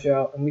for our live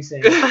show, and we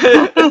sing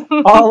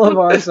all of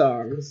our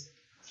songs.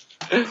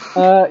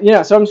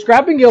 So I'm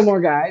scrapping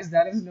Gilmore Guys.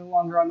 That is no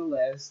longer on the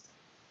list.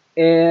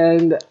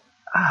 And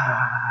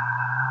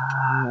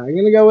I'm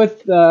gonna go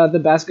with the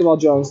Basketball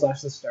Jones /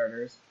 The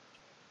Starters.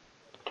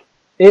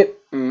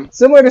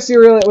 Similar to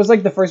Serial, it was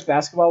like the first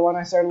basketball one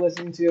I started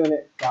listening to, and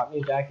it got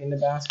me back into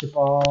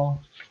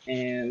basketball.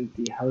 And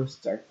the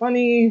hosts are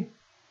funny,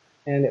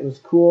 and it was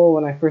cool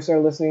when I first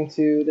started listening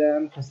to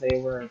them because they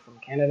were from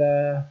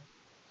Canada.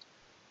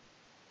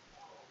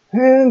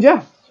 And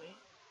yeah.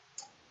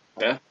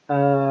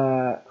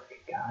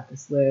 God,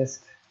 this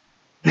list.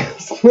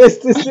 This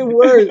list is the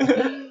worst.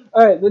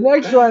 All right, the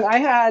next one I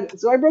had.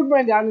 So I broke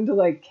mine down into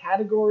like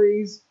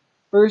categories.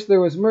 First there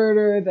was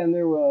murder, then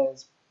there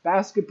was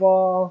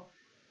basketball,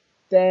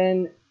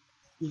 then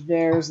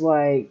there's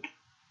like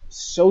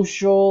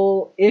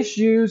social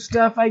issue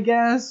stuff, I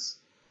guess.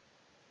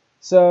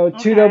 So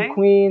Two Dope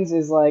Queens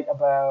is like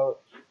about,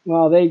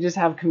 well, they just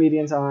have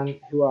comedians on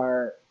who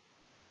are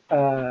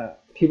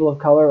people of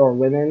color or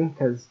women,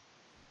 because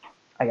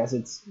I guess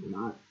it's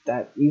not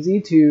that easy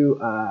to,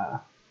 I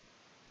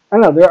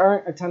don't know, there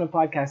aren't a ton of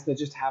podcasts that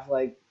just have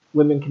like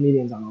women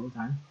comedians on all the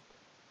time.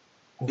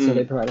 And so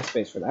they provide a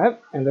space for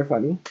that, and they're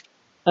funny.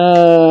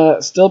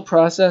 Still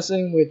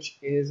Processing, which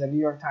is a New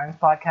York Times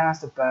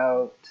podcast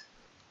about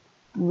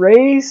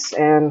race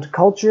and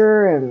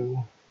culture and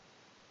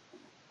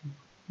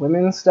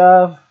women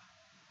stuff.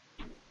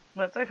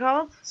 What's it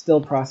called?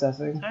 Still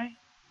Processing. Sorry?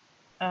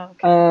 Oh,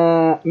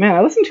 okay. Man,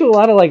 I listen to a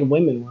lot of like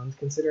women ones,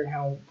 considering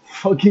how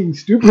fucking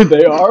stupid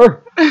they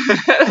are.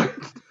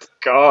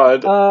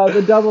 God.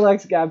 The Double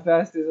X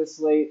Gabfest is a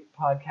Slate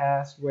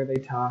podcast where they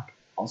talk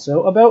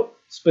also about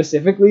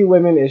specifically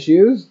women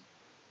issues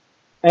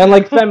and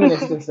like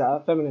feminism and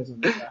stuff.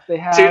 They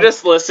have. So you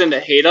just listen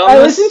to hate on I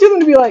this? listen to them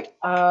to be like,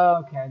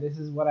 okay, this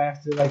is what I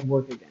have to like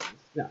work against.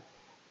 No,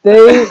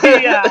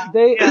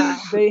 they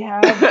they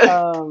have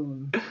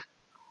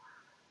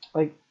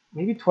like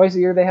maybe twice a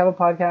year they have a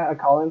podcast, a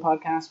call-in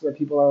podcast where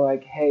people are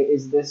like, hey,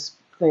 is this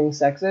thing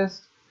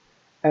sexist?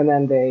 And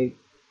then they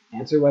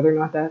answer whether or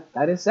not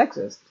that is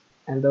sexist.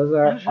 And those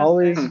are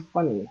always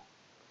funny.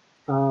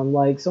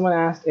 Like someone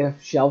asked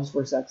if shelves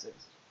were sexist.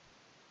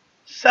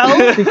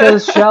 Shelves?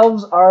 Because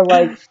shelves are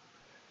like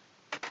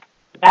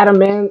at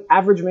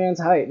average man's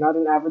height, not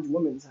an average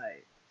woman's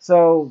height.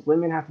 So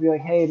women have to be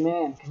like, hey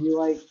man, can you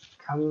like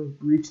come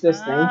reach this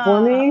thing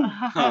for me?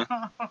 Huh.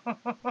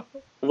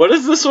 What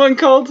is this one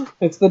called?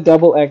 It's the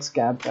Double X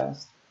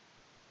Gabfest.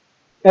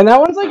 And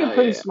that one's like a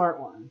pretty smart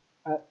one.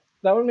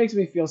 That one makes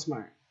me feel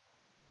smart.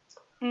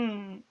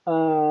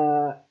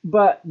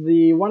 But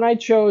the one I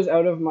chose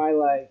out of my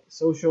like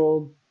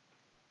social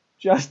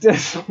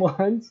justice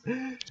ones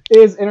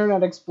is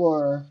Internet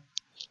Explorer,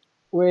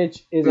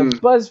 which is a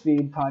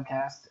BuzzFeed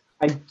podcast.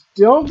 I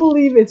don't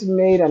believe it's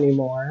made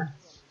anymore,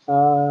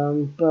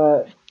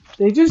 but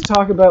they just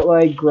talk about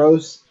like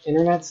gross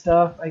internet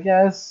stuff, I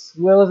guess.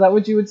 Will, is that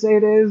what you would say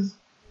it is?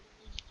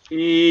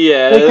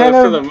 Yeah,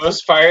 for the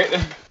most part.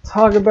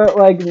 Talk about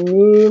like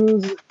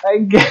memes, I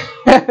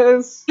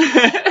guess,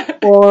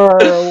 or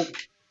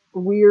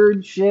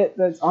weird shit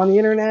that's on the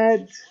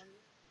internet.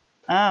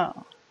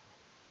 Oh.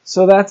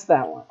 So that's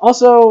that one.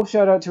 Also,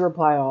 shout out to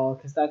Reply All,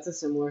 because that's a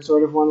similar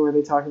sort of one where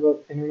they talk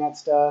about internet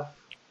stuff.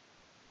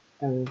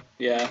 And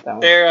yeah,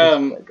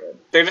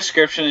 their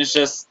description is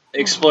just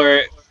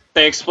explore.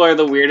 They explore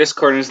the weirdest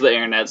corners of the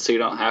internet, so you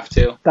don't have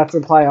to. That's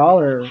Reply All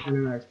or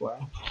Internet Explorer?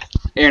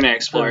 Internet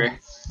Explorer.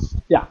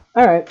 Yeah.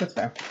 All right, that's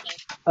fair.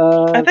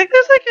 I think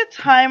there's like a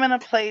time and a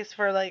place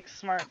for like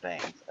smart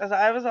things. As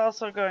I was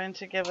also going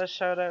to give a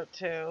shout out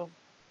to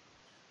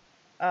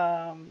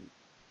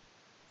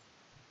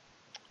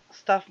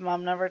Stuff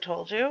Mom Never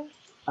Told You.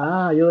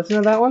 You listen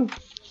to that one?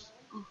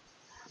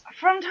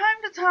 From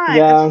time to time.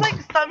 Yeah. It's like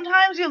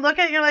sometimes you look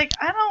at it, you're like,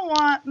 I don't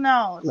want,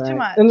 no, it's too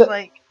much. And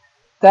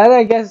that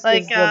I guess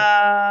like, is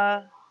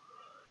I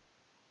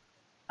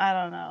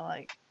don't know,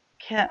 like,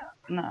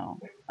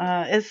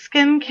 is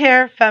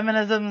skincare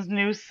feminism's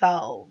new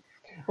self?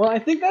 Well, I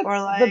think that's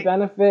the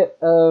benefit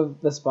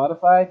of the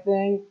Spotify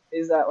thing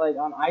is that like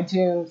on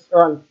iTunes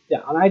on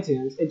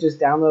iTunes it just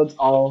downloads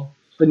all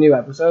the new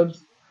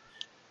episodes.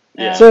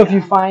 Yeah. So if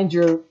you find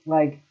your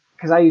like,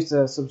 because I used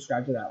to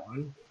subscribe to that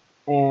one,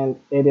 and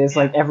it is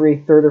like every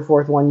third or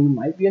fourth one you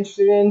might be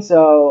interested in.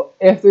 So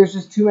if there's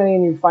just too many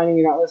and you're finding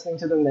you're not listening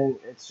to them, then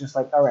it's just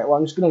like, all right, well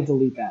I'm just gonna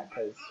delete that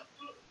because.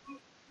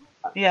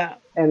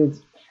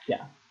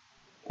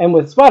 And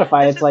with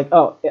Spotify, it's like,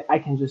 oh, I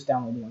can just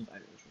download the ones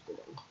I'm interested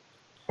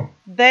in.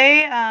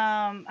 They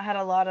had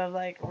a lot of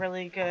like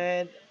really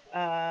good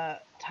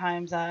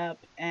Time's Up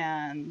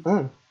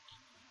and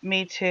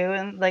Me Too,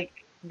 and like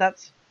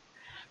that's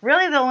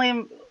really the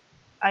only,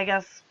 I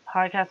guess,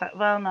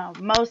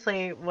 podcast.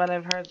 Mostly what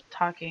I've heard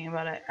talking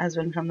about it has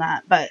been from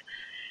that. But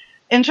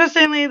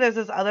interestingly, there's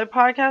this other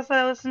podcast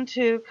that I listen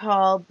to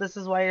called "This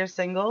Is Why You're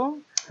Single."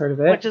 Heard of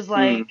it? Which is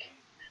like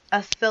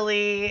a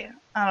silly.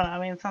 I don't know. I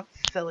mean, it's not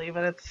silly,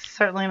 but it's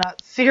certainly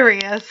not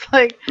serious.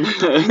 Like,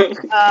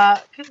 kind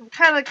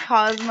of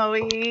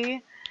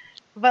Cosmo-y,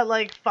 but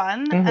like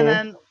fun. Mm-hmm. And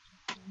then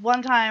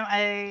one time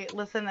I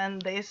listened and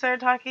they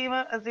started talking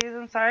about Aziz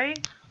Ansari,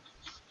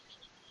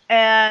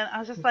 and I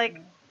was just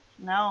like,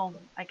 No,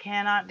 I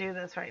cannot do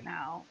this right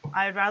now.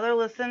 I'd rather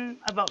listen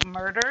about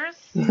murders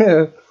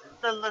Yeah.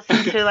 than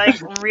listen to like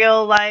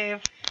real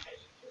life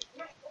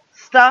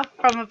stuff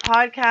from a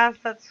podcast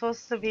that's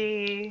supposed to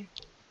be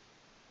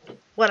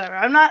whatever.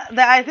 I'm not.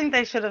 I think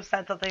they should have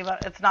said something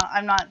about. It's not.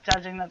 I'm not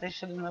judging that they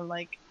shouldn't have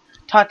like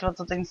talked about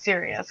something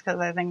serious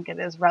because I think it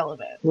is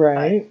relevant.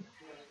 Right.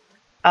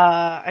 But,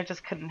 I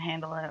just couldn't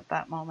handle it at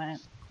that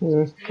moment.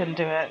 Couldn't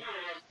do it.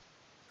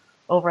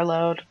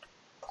 Overload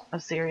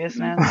of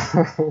seriousness.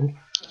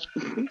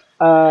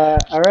 All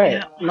right.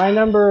 Yeah. My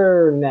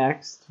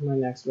next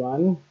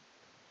one.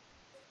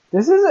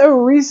 This is a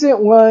recent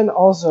one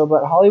also,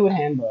 but Hollywood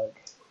Handbook.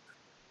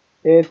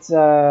 It's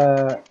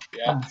oh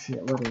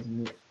shit, what is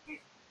it?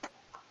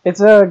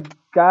 It's a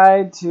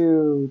guide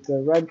to the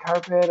red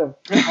carpet of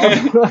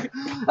Hollywood.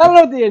 I don't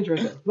know what the intro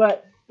is,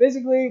 but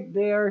basically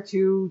they are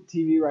two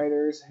TV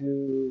writers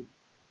who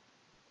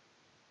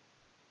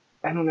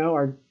I don't know,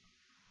 are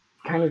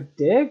kind of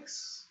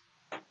dicks.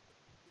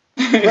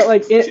 But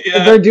like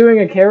they're doing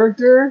a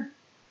character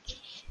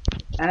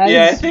as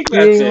I think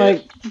being that's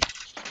like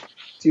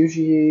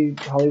douchey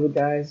Hollywood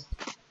guys.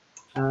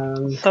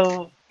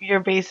 So you're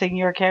basing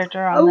your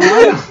character a on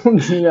that?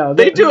 little, no,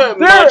 they do it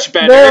they're- much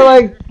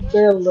better.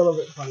 They're a little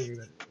bit funnier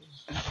than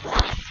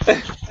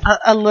me.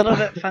 A little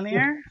bit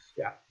funnier?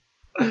 Yeah.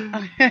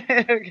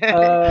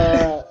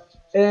 Okay.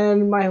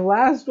 And my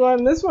last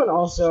one, this one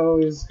also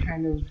is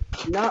kind of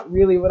not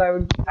really what I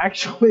would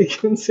actually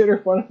consider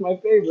one of my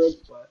favorites,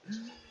 but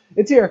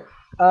it's here.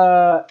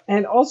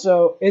 And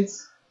also,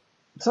 it's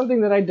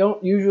something that I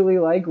don't usually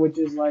like, which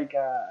is like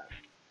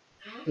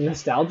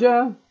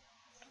nostalgia,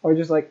 or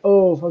just like,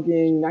 oh,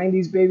 fucking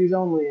 90s babies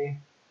only.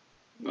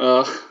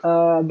 Ugh.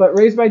 But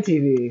Raised by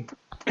TV.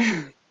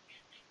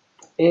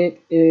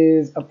 It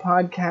is a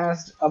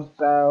podcast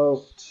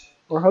about,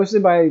 or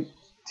hosted by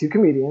two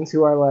comedians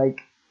who are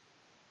like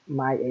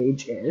my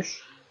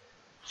age-ish.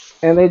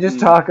 And they just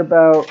talk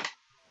about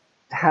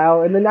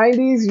how in the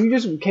 90s you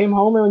just came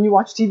home and you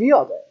watched TV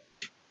all day.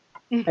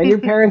 And your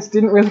parents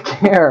didn't really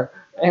care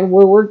and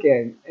were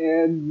working.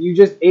 And you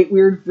just ate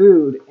weird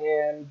food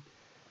and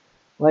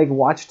like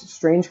watched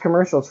strange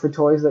commercials for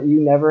toys that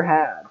you never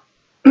had.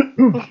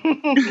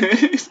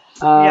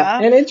 Yeah.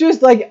 And it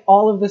just like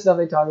all of the stuff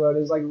they talk about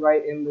is like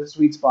right in the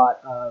sweet spot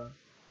of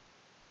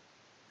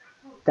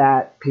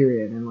that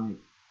period, and like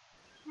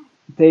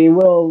they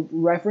will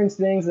reference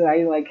things that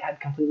I like had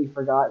completely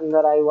forgotten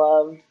that I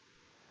loved,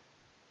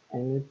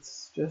 and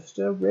it's just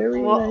a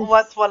very nice...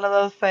 What's one of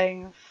those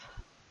things?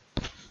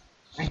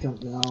 I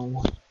don't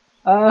know.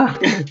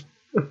 I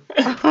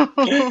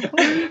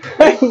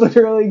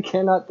literally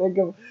cannot think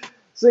of a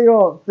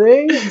single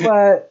thing,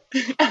 but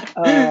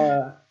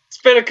it's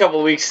been a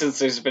couple weeks since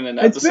there's been an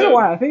episode. It's been a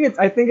while. I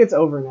think it's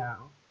over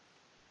now.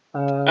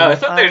 I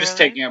thought they were just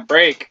taking a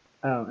break.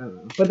 I don't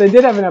know. But they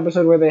did have an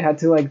episode where they had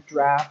to like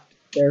draft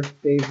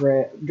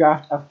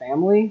a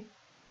family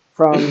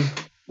from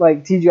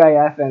like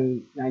TGIF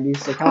and 90s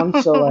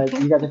sitcoms. So like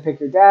you got to pick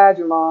your dad,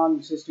 your mom,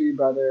 your sister, your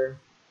brother.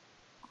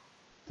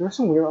 There was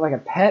some weird, like a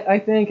pet, I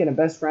think, and a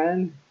best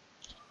friend.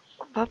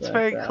 That's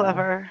very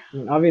clever. I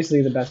mean,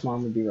 obviously, the best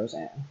mom would be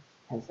Roseanne,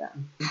 hands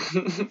down.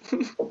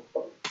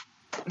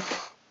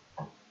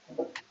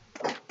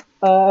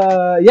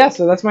 Yeah,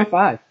 so that's my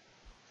 5.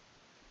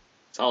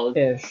 Solid.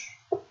 Ish.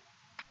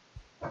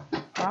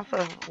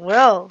 Awesome.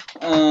 Will.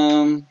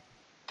 I'm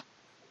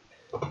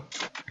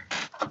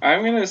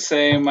gonna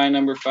say my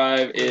number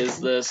 5 is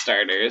The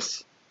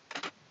Starters,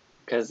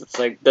 because it's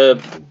like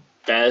the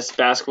best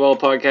basketball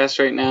podcast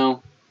right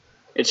now.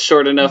 It's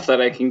short enough that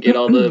I can get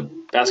all the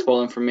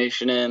basketball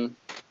information in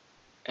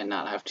and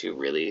not have to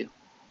really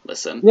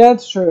listen. Yeah,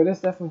 it's true. It is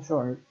definitely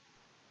short.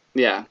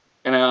 Yeah,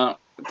 and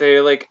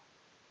they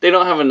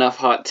don't have enough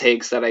hot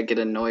takes that I get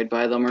annoyed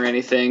by them or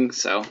anything.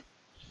 So,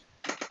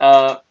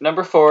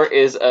 number 4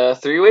 is a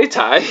 3-way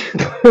tie.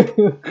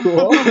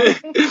 Cool.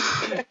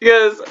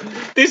 Because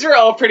these are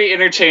all pretty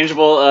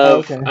interchangeable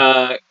of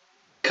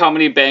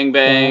Comedy Bang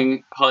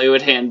Bang,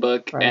 Hollywood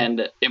Handbook,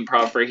 and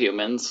Improv for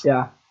Humans.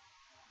 Yeah.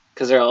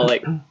 Because they're all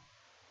like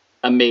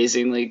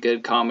amazingly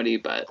good comedy,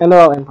 but and they're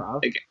all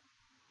improv. Like,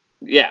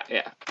 yeah.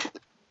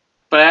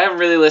 But I haven't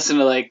really listened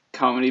to like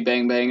Comedy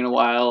Bang Bang in a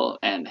while,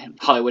 and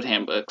Hollywood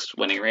Handbook's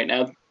winning right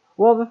now.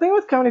 Well, the thing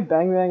with Comedy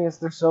Bang Bang is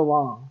they're so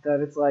long that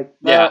it's like,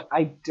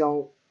 I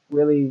don't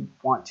really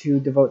want to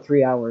devote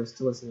 3 hours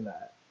to listen to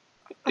that.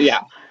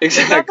 Yeah, exactly.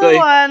 Is that the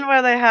one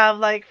where they have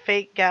like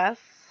fake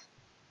guests?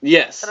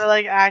 Yes. That are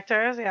like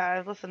actors? Yeah,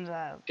 I listened to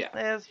that.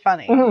 Yeah. It's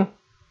funny. Mm-hmm.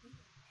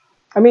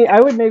 I mean,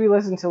 I would maybe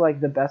listen to like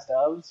the best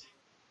ofs.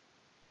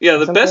 Yeah,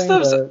 the best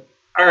ofs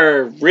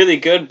are really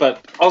good,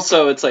 but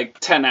also it's like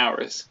 10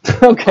 hours.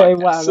 Okay,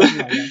 wow.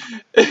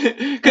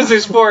 Because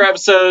there's 4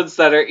 episodes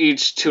that are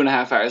each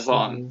 2.5 hours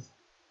long.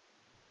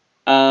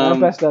 Our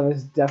best of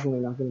is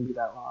definitely not going to be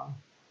that long.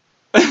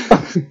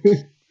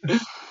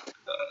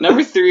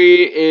 Number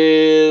 3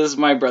 is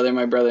My Brother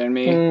and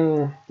Me.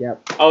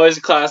 Yep. Always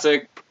a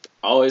classic.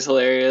 Always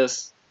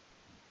hilarious.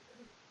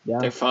 Yeah.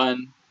 They're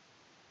fun.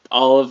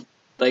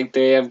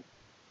 They have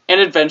And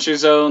Adventure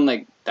Zone,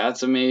 like,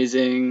 that's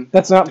amazing.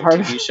 That's not Their part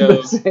of TV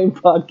show. the same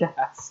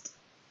podcast.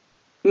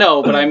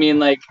 No, but I mean,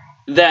 like,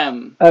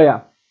 them. Oh,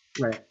 yeah.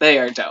 Right. They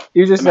are dope.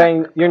 You're just The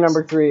saying your MacLellans.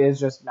 number 3 is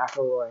just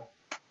McElroy.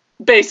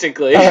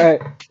 Basically. All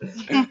right.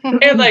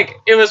 And, like,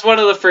 it was one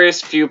of the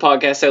first few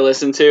podcasts I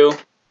listened to.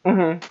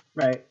 Mm-hmm.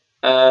 Right.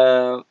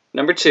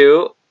 Number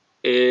 2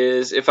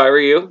 is If I Were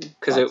You,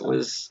 because it Awesome.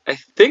 was, I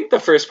think, the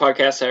first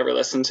podcast I ever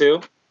listened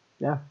to.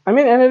 Yeah. I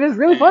mean, and it is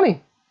really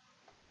funny.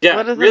 Yeah,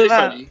 What is it really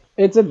about? funny.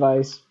 It's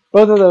advice.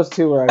 Both of those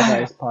two were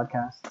advice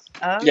podcasts.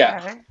 Okay.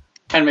 Yeah.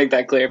 I'd make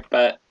that clear,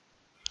 but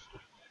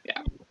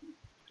yeah.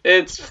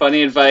 It's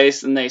funny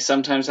advice, and they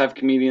sometimes have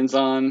comedians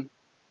on.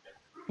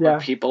 Yeah. Or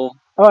people.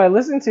 Oh, I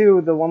listened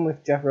to the one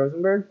with Jeff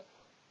Rosenberg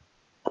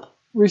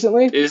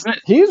recently. Isn't it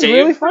He's Dave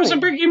really funny.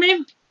 Rosenberg, you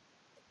mean?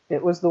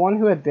 It was the one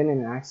who had been in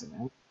an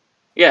accident.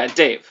 Yeah,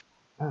 Dave.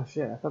 Oh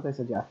shit! I thought they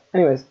said Jeff.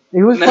 Anyways,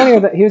 he was No.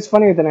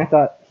 funnier than I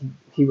thought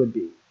he would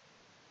be.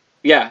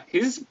 Yeah,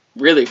 he's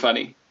really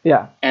funny.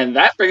 Yeah. And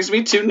that brings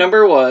me to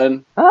number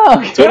 1. Oh.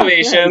 Okay.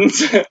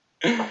 Motivations.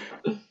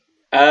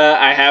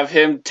 I have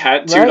him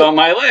tattooed Right. on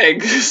my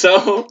leg,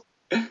 so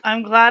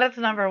I'm glad it's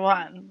number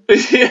 1.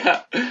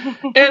 yeah.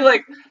 And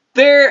like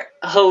they're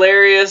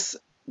hilarious.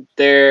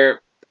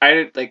 They're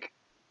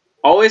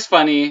always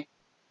funny,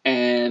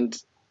 and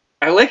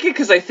I like it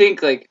because I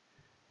think like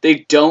they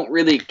don't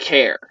really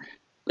care.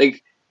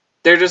 Like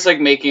they're just like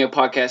making a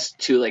podcast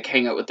to like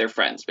hang out with their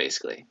friends,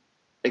 basically.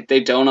 Like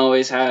they don't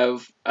always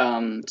have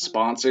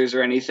sponsors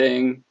or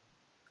anything.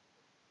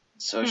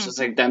 So it's just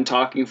like them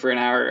talking for an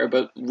hour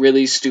about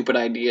really stupid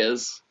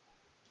ideas.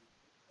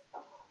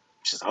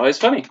 Which is always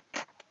funny.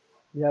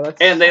 Yeah,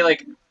 that's. And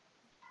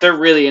they're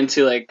really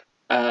into like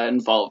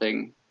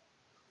involving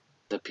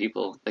the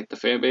people, like the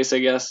fan base, I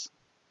guess.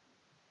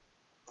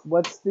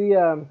 What's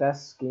the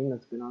best game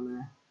that's been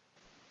on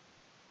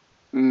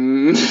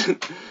there?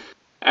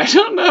 I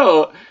don't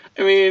know.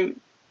 I mean,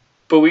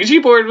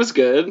 Ouija board was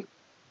good.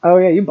 Oh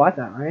yeah, you bought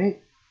that, right?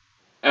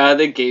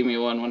 They gave me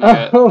one when I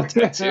got Oh, a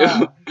tattoo. yeah.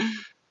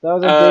 That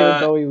was a David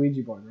Bowie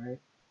Ouija board, right?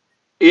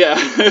 Yeah.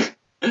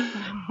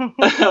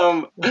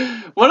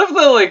 One of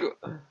the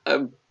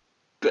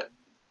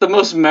the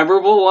most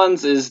memorable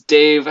ones is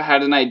Dave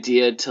had an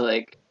idea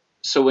to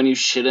so when you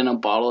shit in a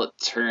bottle, it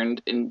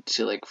turned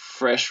into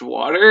fresh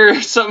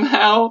water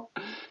somehow.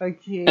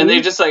 Okay. And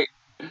they just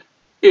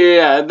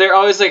they're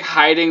always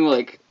hiding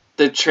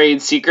the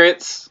trade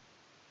secrets.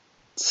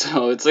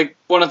 So it's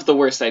one of the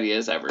worst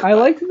ideas ever. I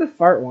liked the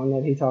fart one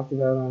that he talked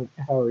about on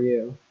If I Were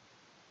You.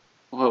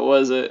 What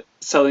was it?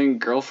 Selling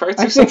girl farts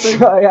I or think something?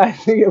 so, yeah, I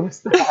think it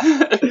was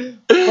that.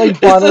 It's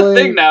bottling- a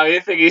thing now,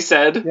 you think he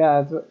said?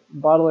 Yeah, it's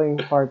bottling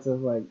parts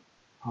of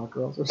hot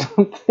girls or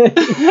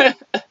something.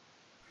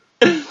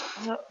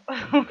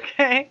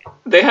 Okay.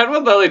 They had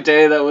one the other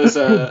day that was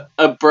a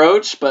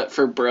brooch, but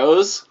for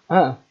bros.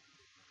 Huh.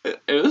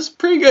 It was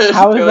pretty good.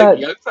 How is They're that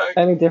Young Thug.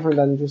 any different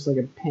than just a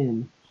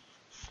pin?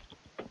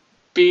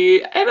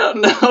 I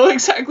don't know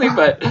exactly,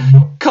 but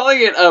calling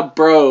it a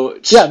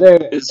brooch Yeah, there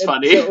it is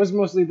funny. So it was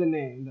mostly the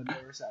name that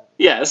they were selling.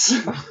 Yes.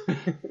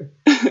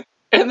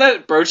 And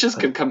that brooches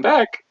could come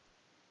back.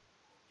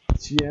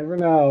 You never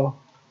know.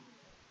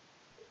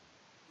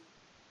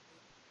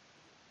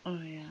 Oh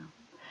yeah.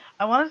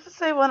 I wanted to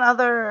say one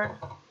other.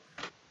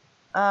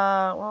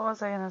 What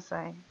was I gonna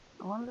say?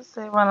 I wanted to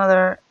say one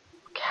other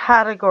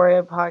category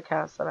of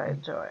podcasts that I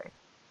enjoy.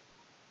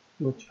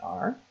 Which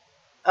are?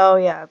 Oh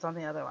yeah, it's on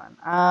the other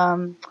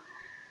one.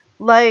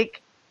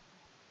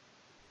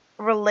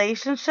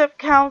 Relationship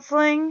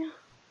counseling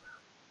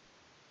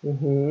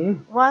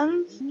Mm-hmm.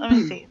 ones. Let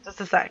me see, just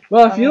a sec.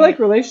 Well, if you like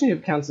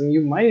relationship counseling,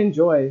 you might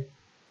enjoy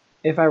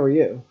If I Were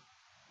You.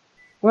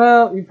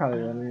 Well, you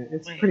probably wouldn't.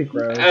 It's Wait. pretty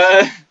gross.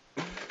 I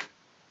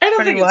don't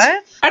Pretty think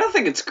what? I don't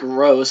think it's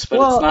gross, but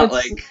Well, it's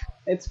not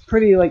It's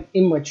pretty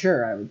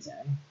immature, I would say.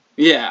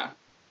 yeah.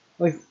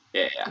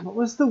 Yeah. What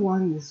was the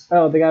one?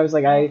 The guy was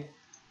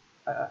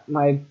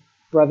my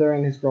brother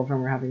and his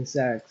girlfriend were having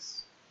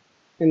sex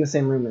in the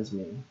same room as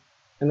me,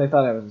 and they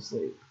thought I was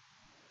asleep.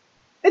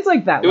 It's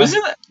like that. It was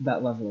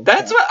that level. Of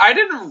That's sex. what I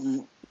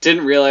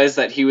didn't realize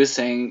that he was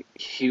saying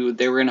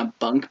they were in a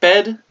bunk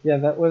bed Yeah,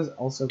 that was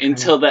also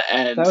until the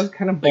end. That was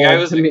kind of Like, I bold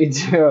was to like- me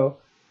too.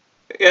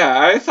 Yeah,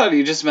 I thought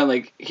he just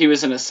meant he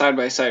was in a side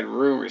by side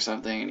room or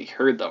something and he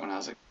heard them and I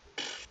was like,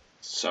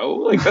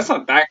 so that's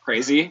not that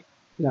crazy.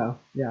 No,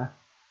 yeah,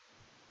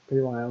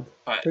 pretty wild.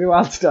 But- Pretty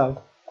wild stuff.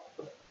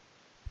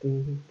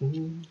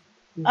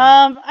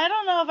 I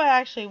don't know if I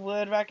actually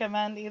would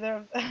recommend either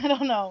of I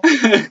don't know.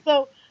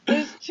 So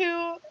there's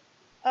two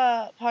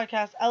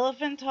podcasts,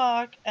 Elephant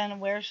Talk and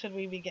Where Should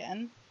We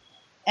Begin?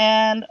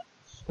 And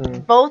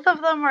both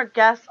of them were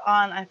guests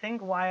on, I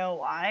think,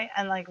 YOY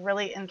and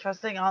really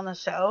interesting on the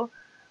show.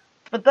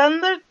 But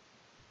then their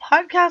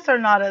podcasts are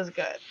not as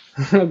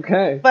good.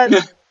 Okay.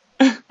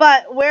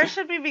 But Where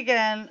Should We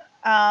Begin?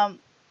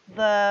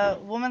 The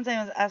woman's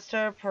name is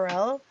Esther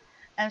Perel,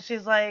 and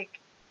she's actually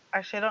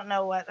I don't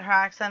know what her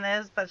accent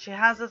is, but she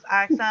has this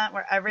accent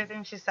where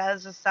everything she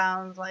says just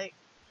sounds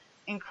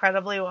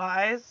incredibly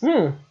wise.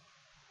 And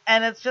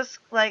and it's just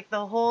like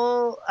the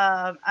whole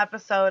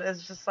episode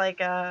is just like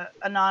a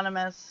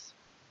anonymous,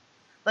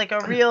 like a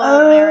real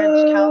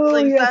marriage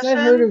counseling yes, session.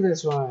 I've heard of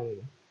this one.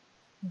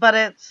 But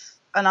it's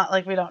not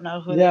like we don't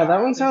know who they are. Yeah,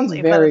 that one sounds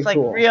obviously, very but it's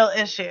cool. like real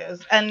issues,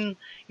 and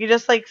you're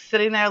just like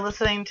sitting there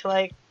listening to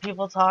like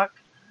people talk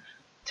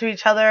to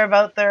each other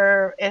about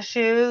their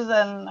issues,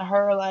 and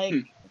her like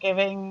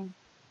giving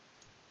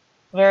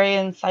very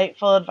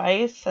insightful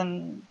advice,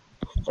 and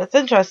it's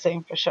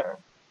interesting for sure.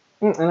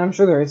 And I'm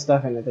sure there is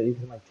stuff in it that you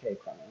can like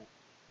take from it.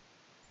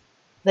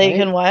 They Right?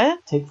 can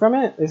what? Take from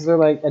it? Is there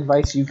like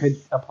advice you could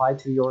apply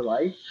to your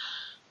life?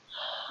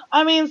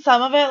 I mean,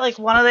 some of it, like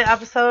one of the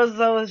episodes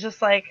though, was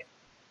just like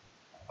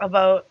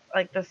about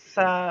like this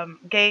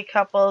gay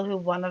couple who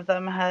one of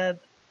them had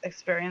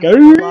experienced like,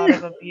 a lot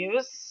of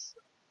abuse.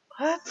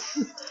 What?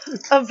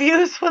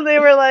 Abuse when they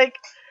were like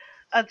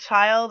a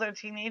child or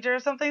teenager or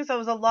something. So it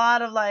was a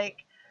lot of like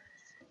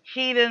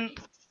he didn't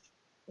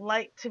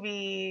like to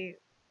be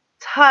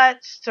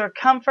touched or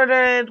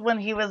comforted when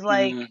he was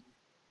like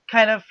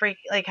kind of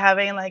like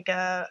having like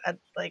a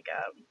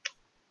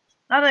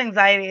not an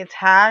anxiety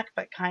attack,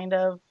 but kind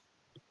of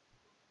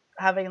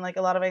having like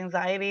a lot of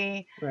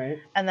anxiety. Right.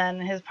 And then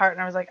his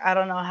partner was like, I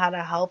don't know how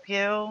to help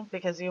you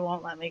because you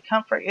won't let me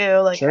comfort you.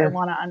 Like, Sure. I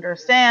want to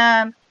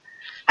understand.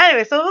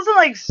 Anyway, so it wasn't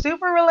like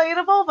super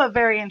relatable, but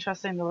very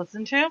interesting to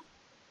listen to.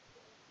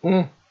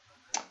 Yeah.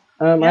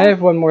 I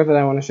have one more that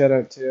I want to shout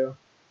out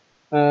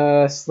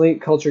to.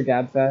 Slate Culture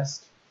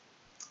Gabfest.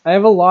 I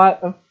have a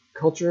lot of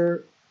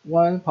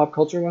pop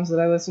culture ones that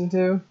I listen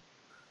to.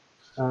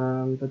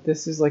 But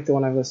this is like the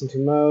one I've listened to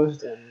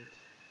most, and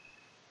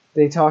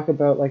they talk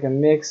about like a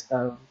mix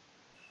of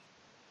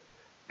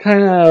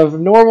kind of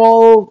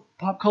normal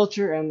pop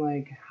culture and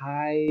like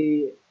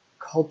high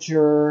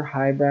culture,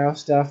 highbrow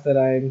stuff that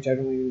I'm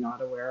generally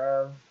not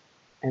aware of,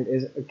 and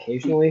is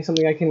occasionally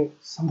something I can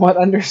somewhat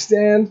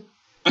understand.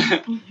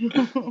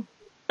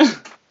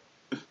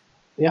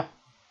 Yeah.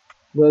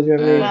 Will, do you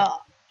have any?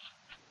 Well,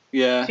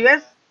 Yeah. do you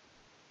guys?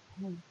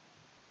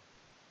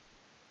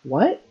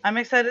 What? I'm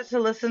excited to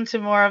listen to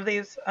more of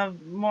these,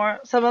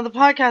 some of the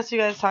podcasts you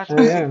guys talked Oh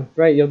about. yeah,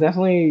 right. You'll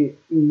definitely.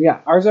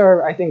 Yeah, ours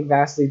are I think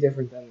vastly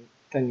different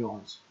than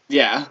yours.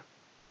 Yeah.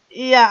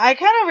 Yeah, I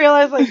kind of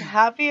realized like the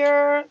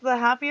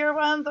happier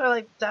ones are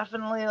like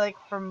definitely like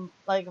from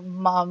like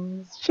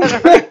mom's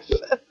generation.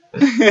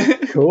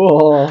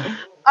 Cool.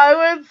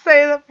 I would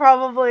say that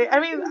probably. I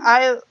mean,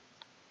 I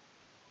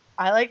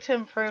like to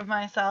improve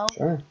myself.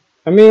 Sure.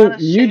 I mean, Not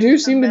you ashamed do to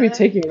seem to be admit it.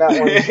 taking that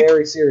one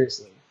very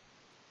seriously.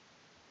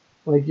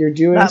 Like you're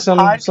doing That some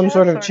podcast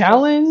sort or of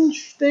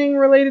challenge thing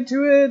related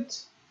to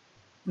it.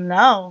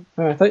 No.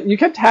 Oh, I thought you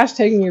kept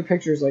hashtagging your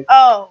pictures like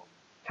Oh.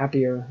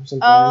 happier or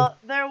something.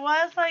 There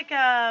was like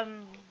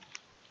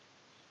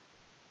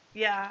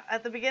yeah,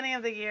 at the beginning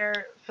of the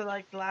year for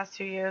like the last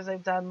 2 years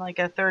I've done like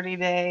a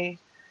 30-day.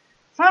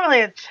 It's not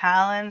really a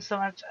challenge so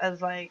much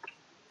as like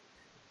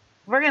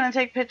we're gonna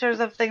take pictures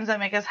of things that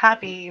make us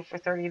happy for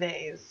 30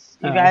 days.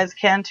 You guys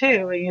can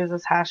too and use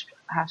this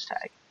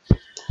hashtag.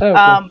 Oh,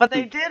 cool. But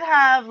they did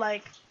have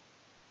like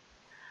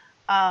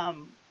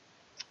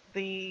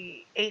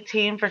the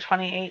 18 for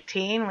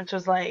 2018, which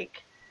was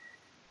like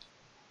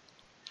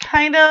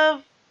kind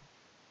of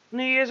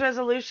New Year's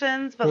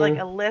resolutions, but like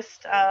a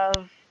list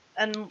of,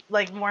 and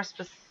like more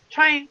some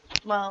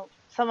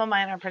of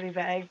mine are pretty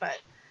vague, but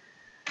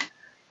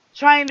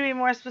trying to be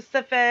more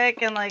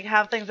specific and like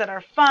have things that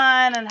are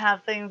fun and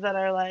have things that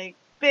are like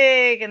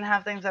big and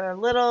have things that are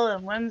little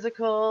and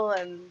whimsical,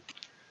 and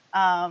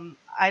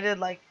I did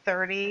like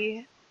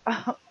 30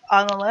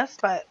 on the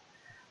list, but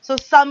so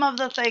some of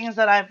the things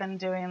that I've been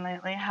doing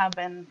lately have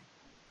been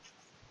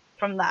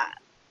from that.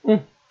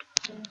 Very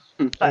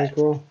But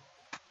cool.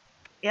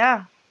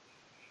 yeah,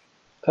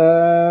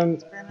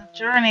 it's been a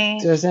journey.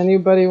 Does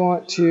anybody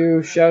want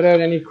to shout out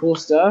any cool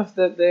stuff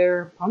that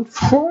they're pumped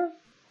for?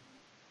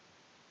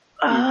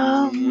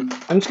 I'm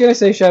just gonna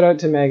say shout out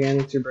to Megan.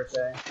 It's your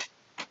birthday.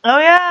 Oh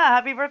yeah,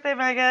 happy birthday,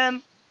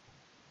 Megan.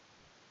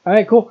 All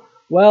right, cool.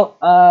 Well,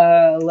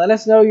 let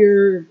us know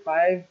your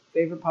 5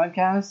 favorite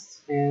podcasts,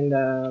 and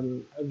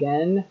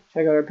again,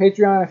 check out our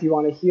Patreon if you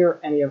want to hear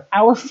any of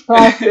our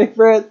 5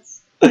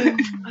 favorites.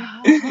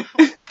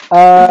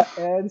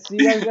 And see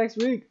you guys next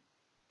week.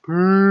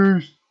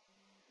 Peace.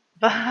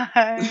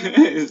 Bye.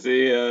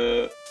 See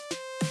ya.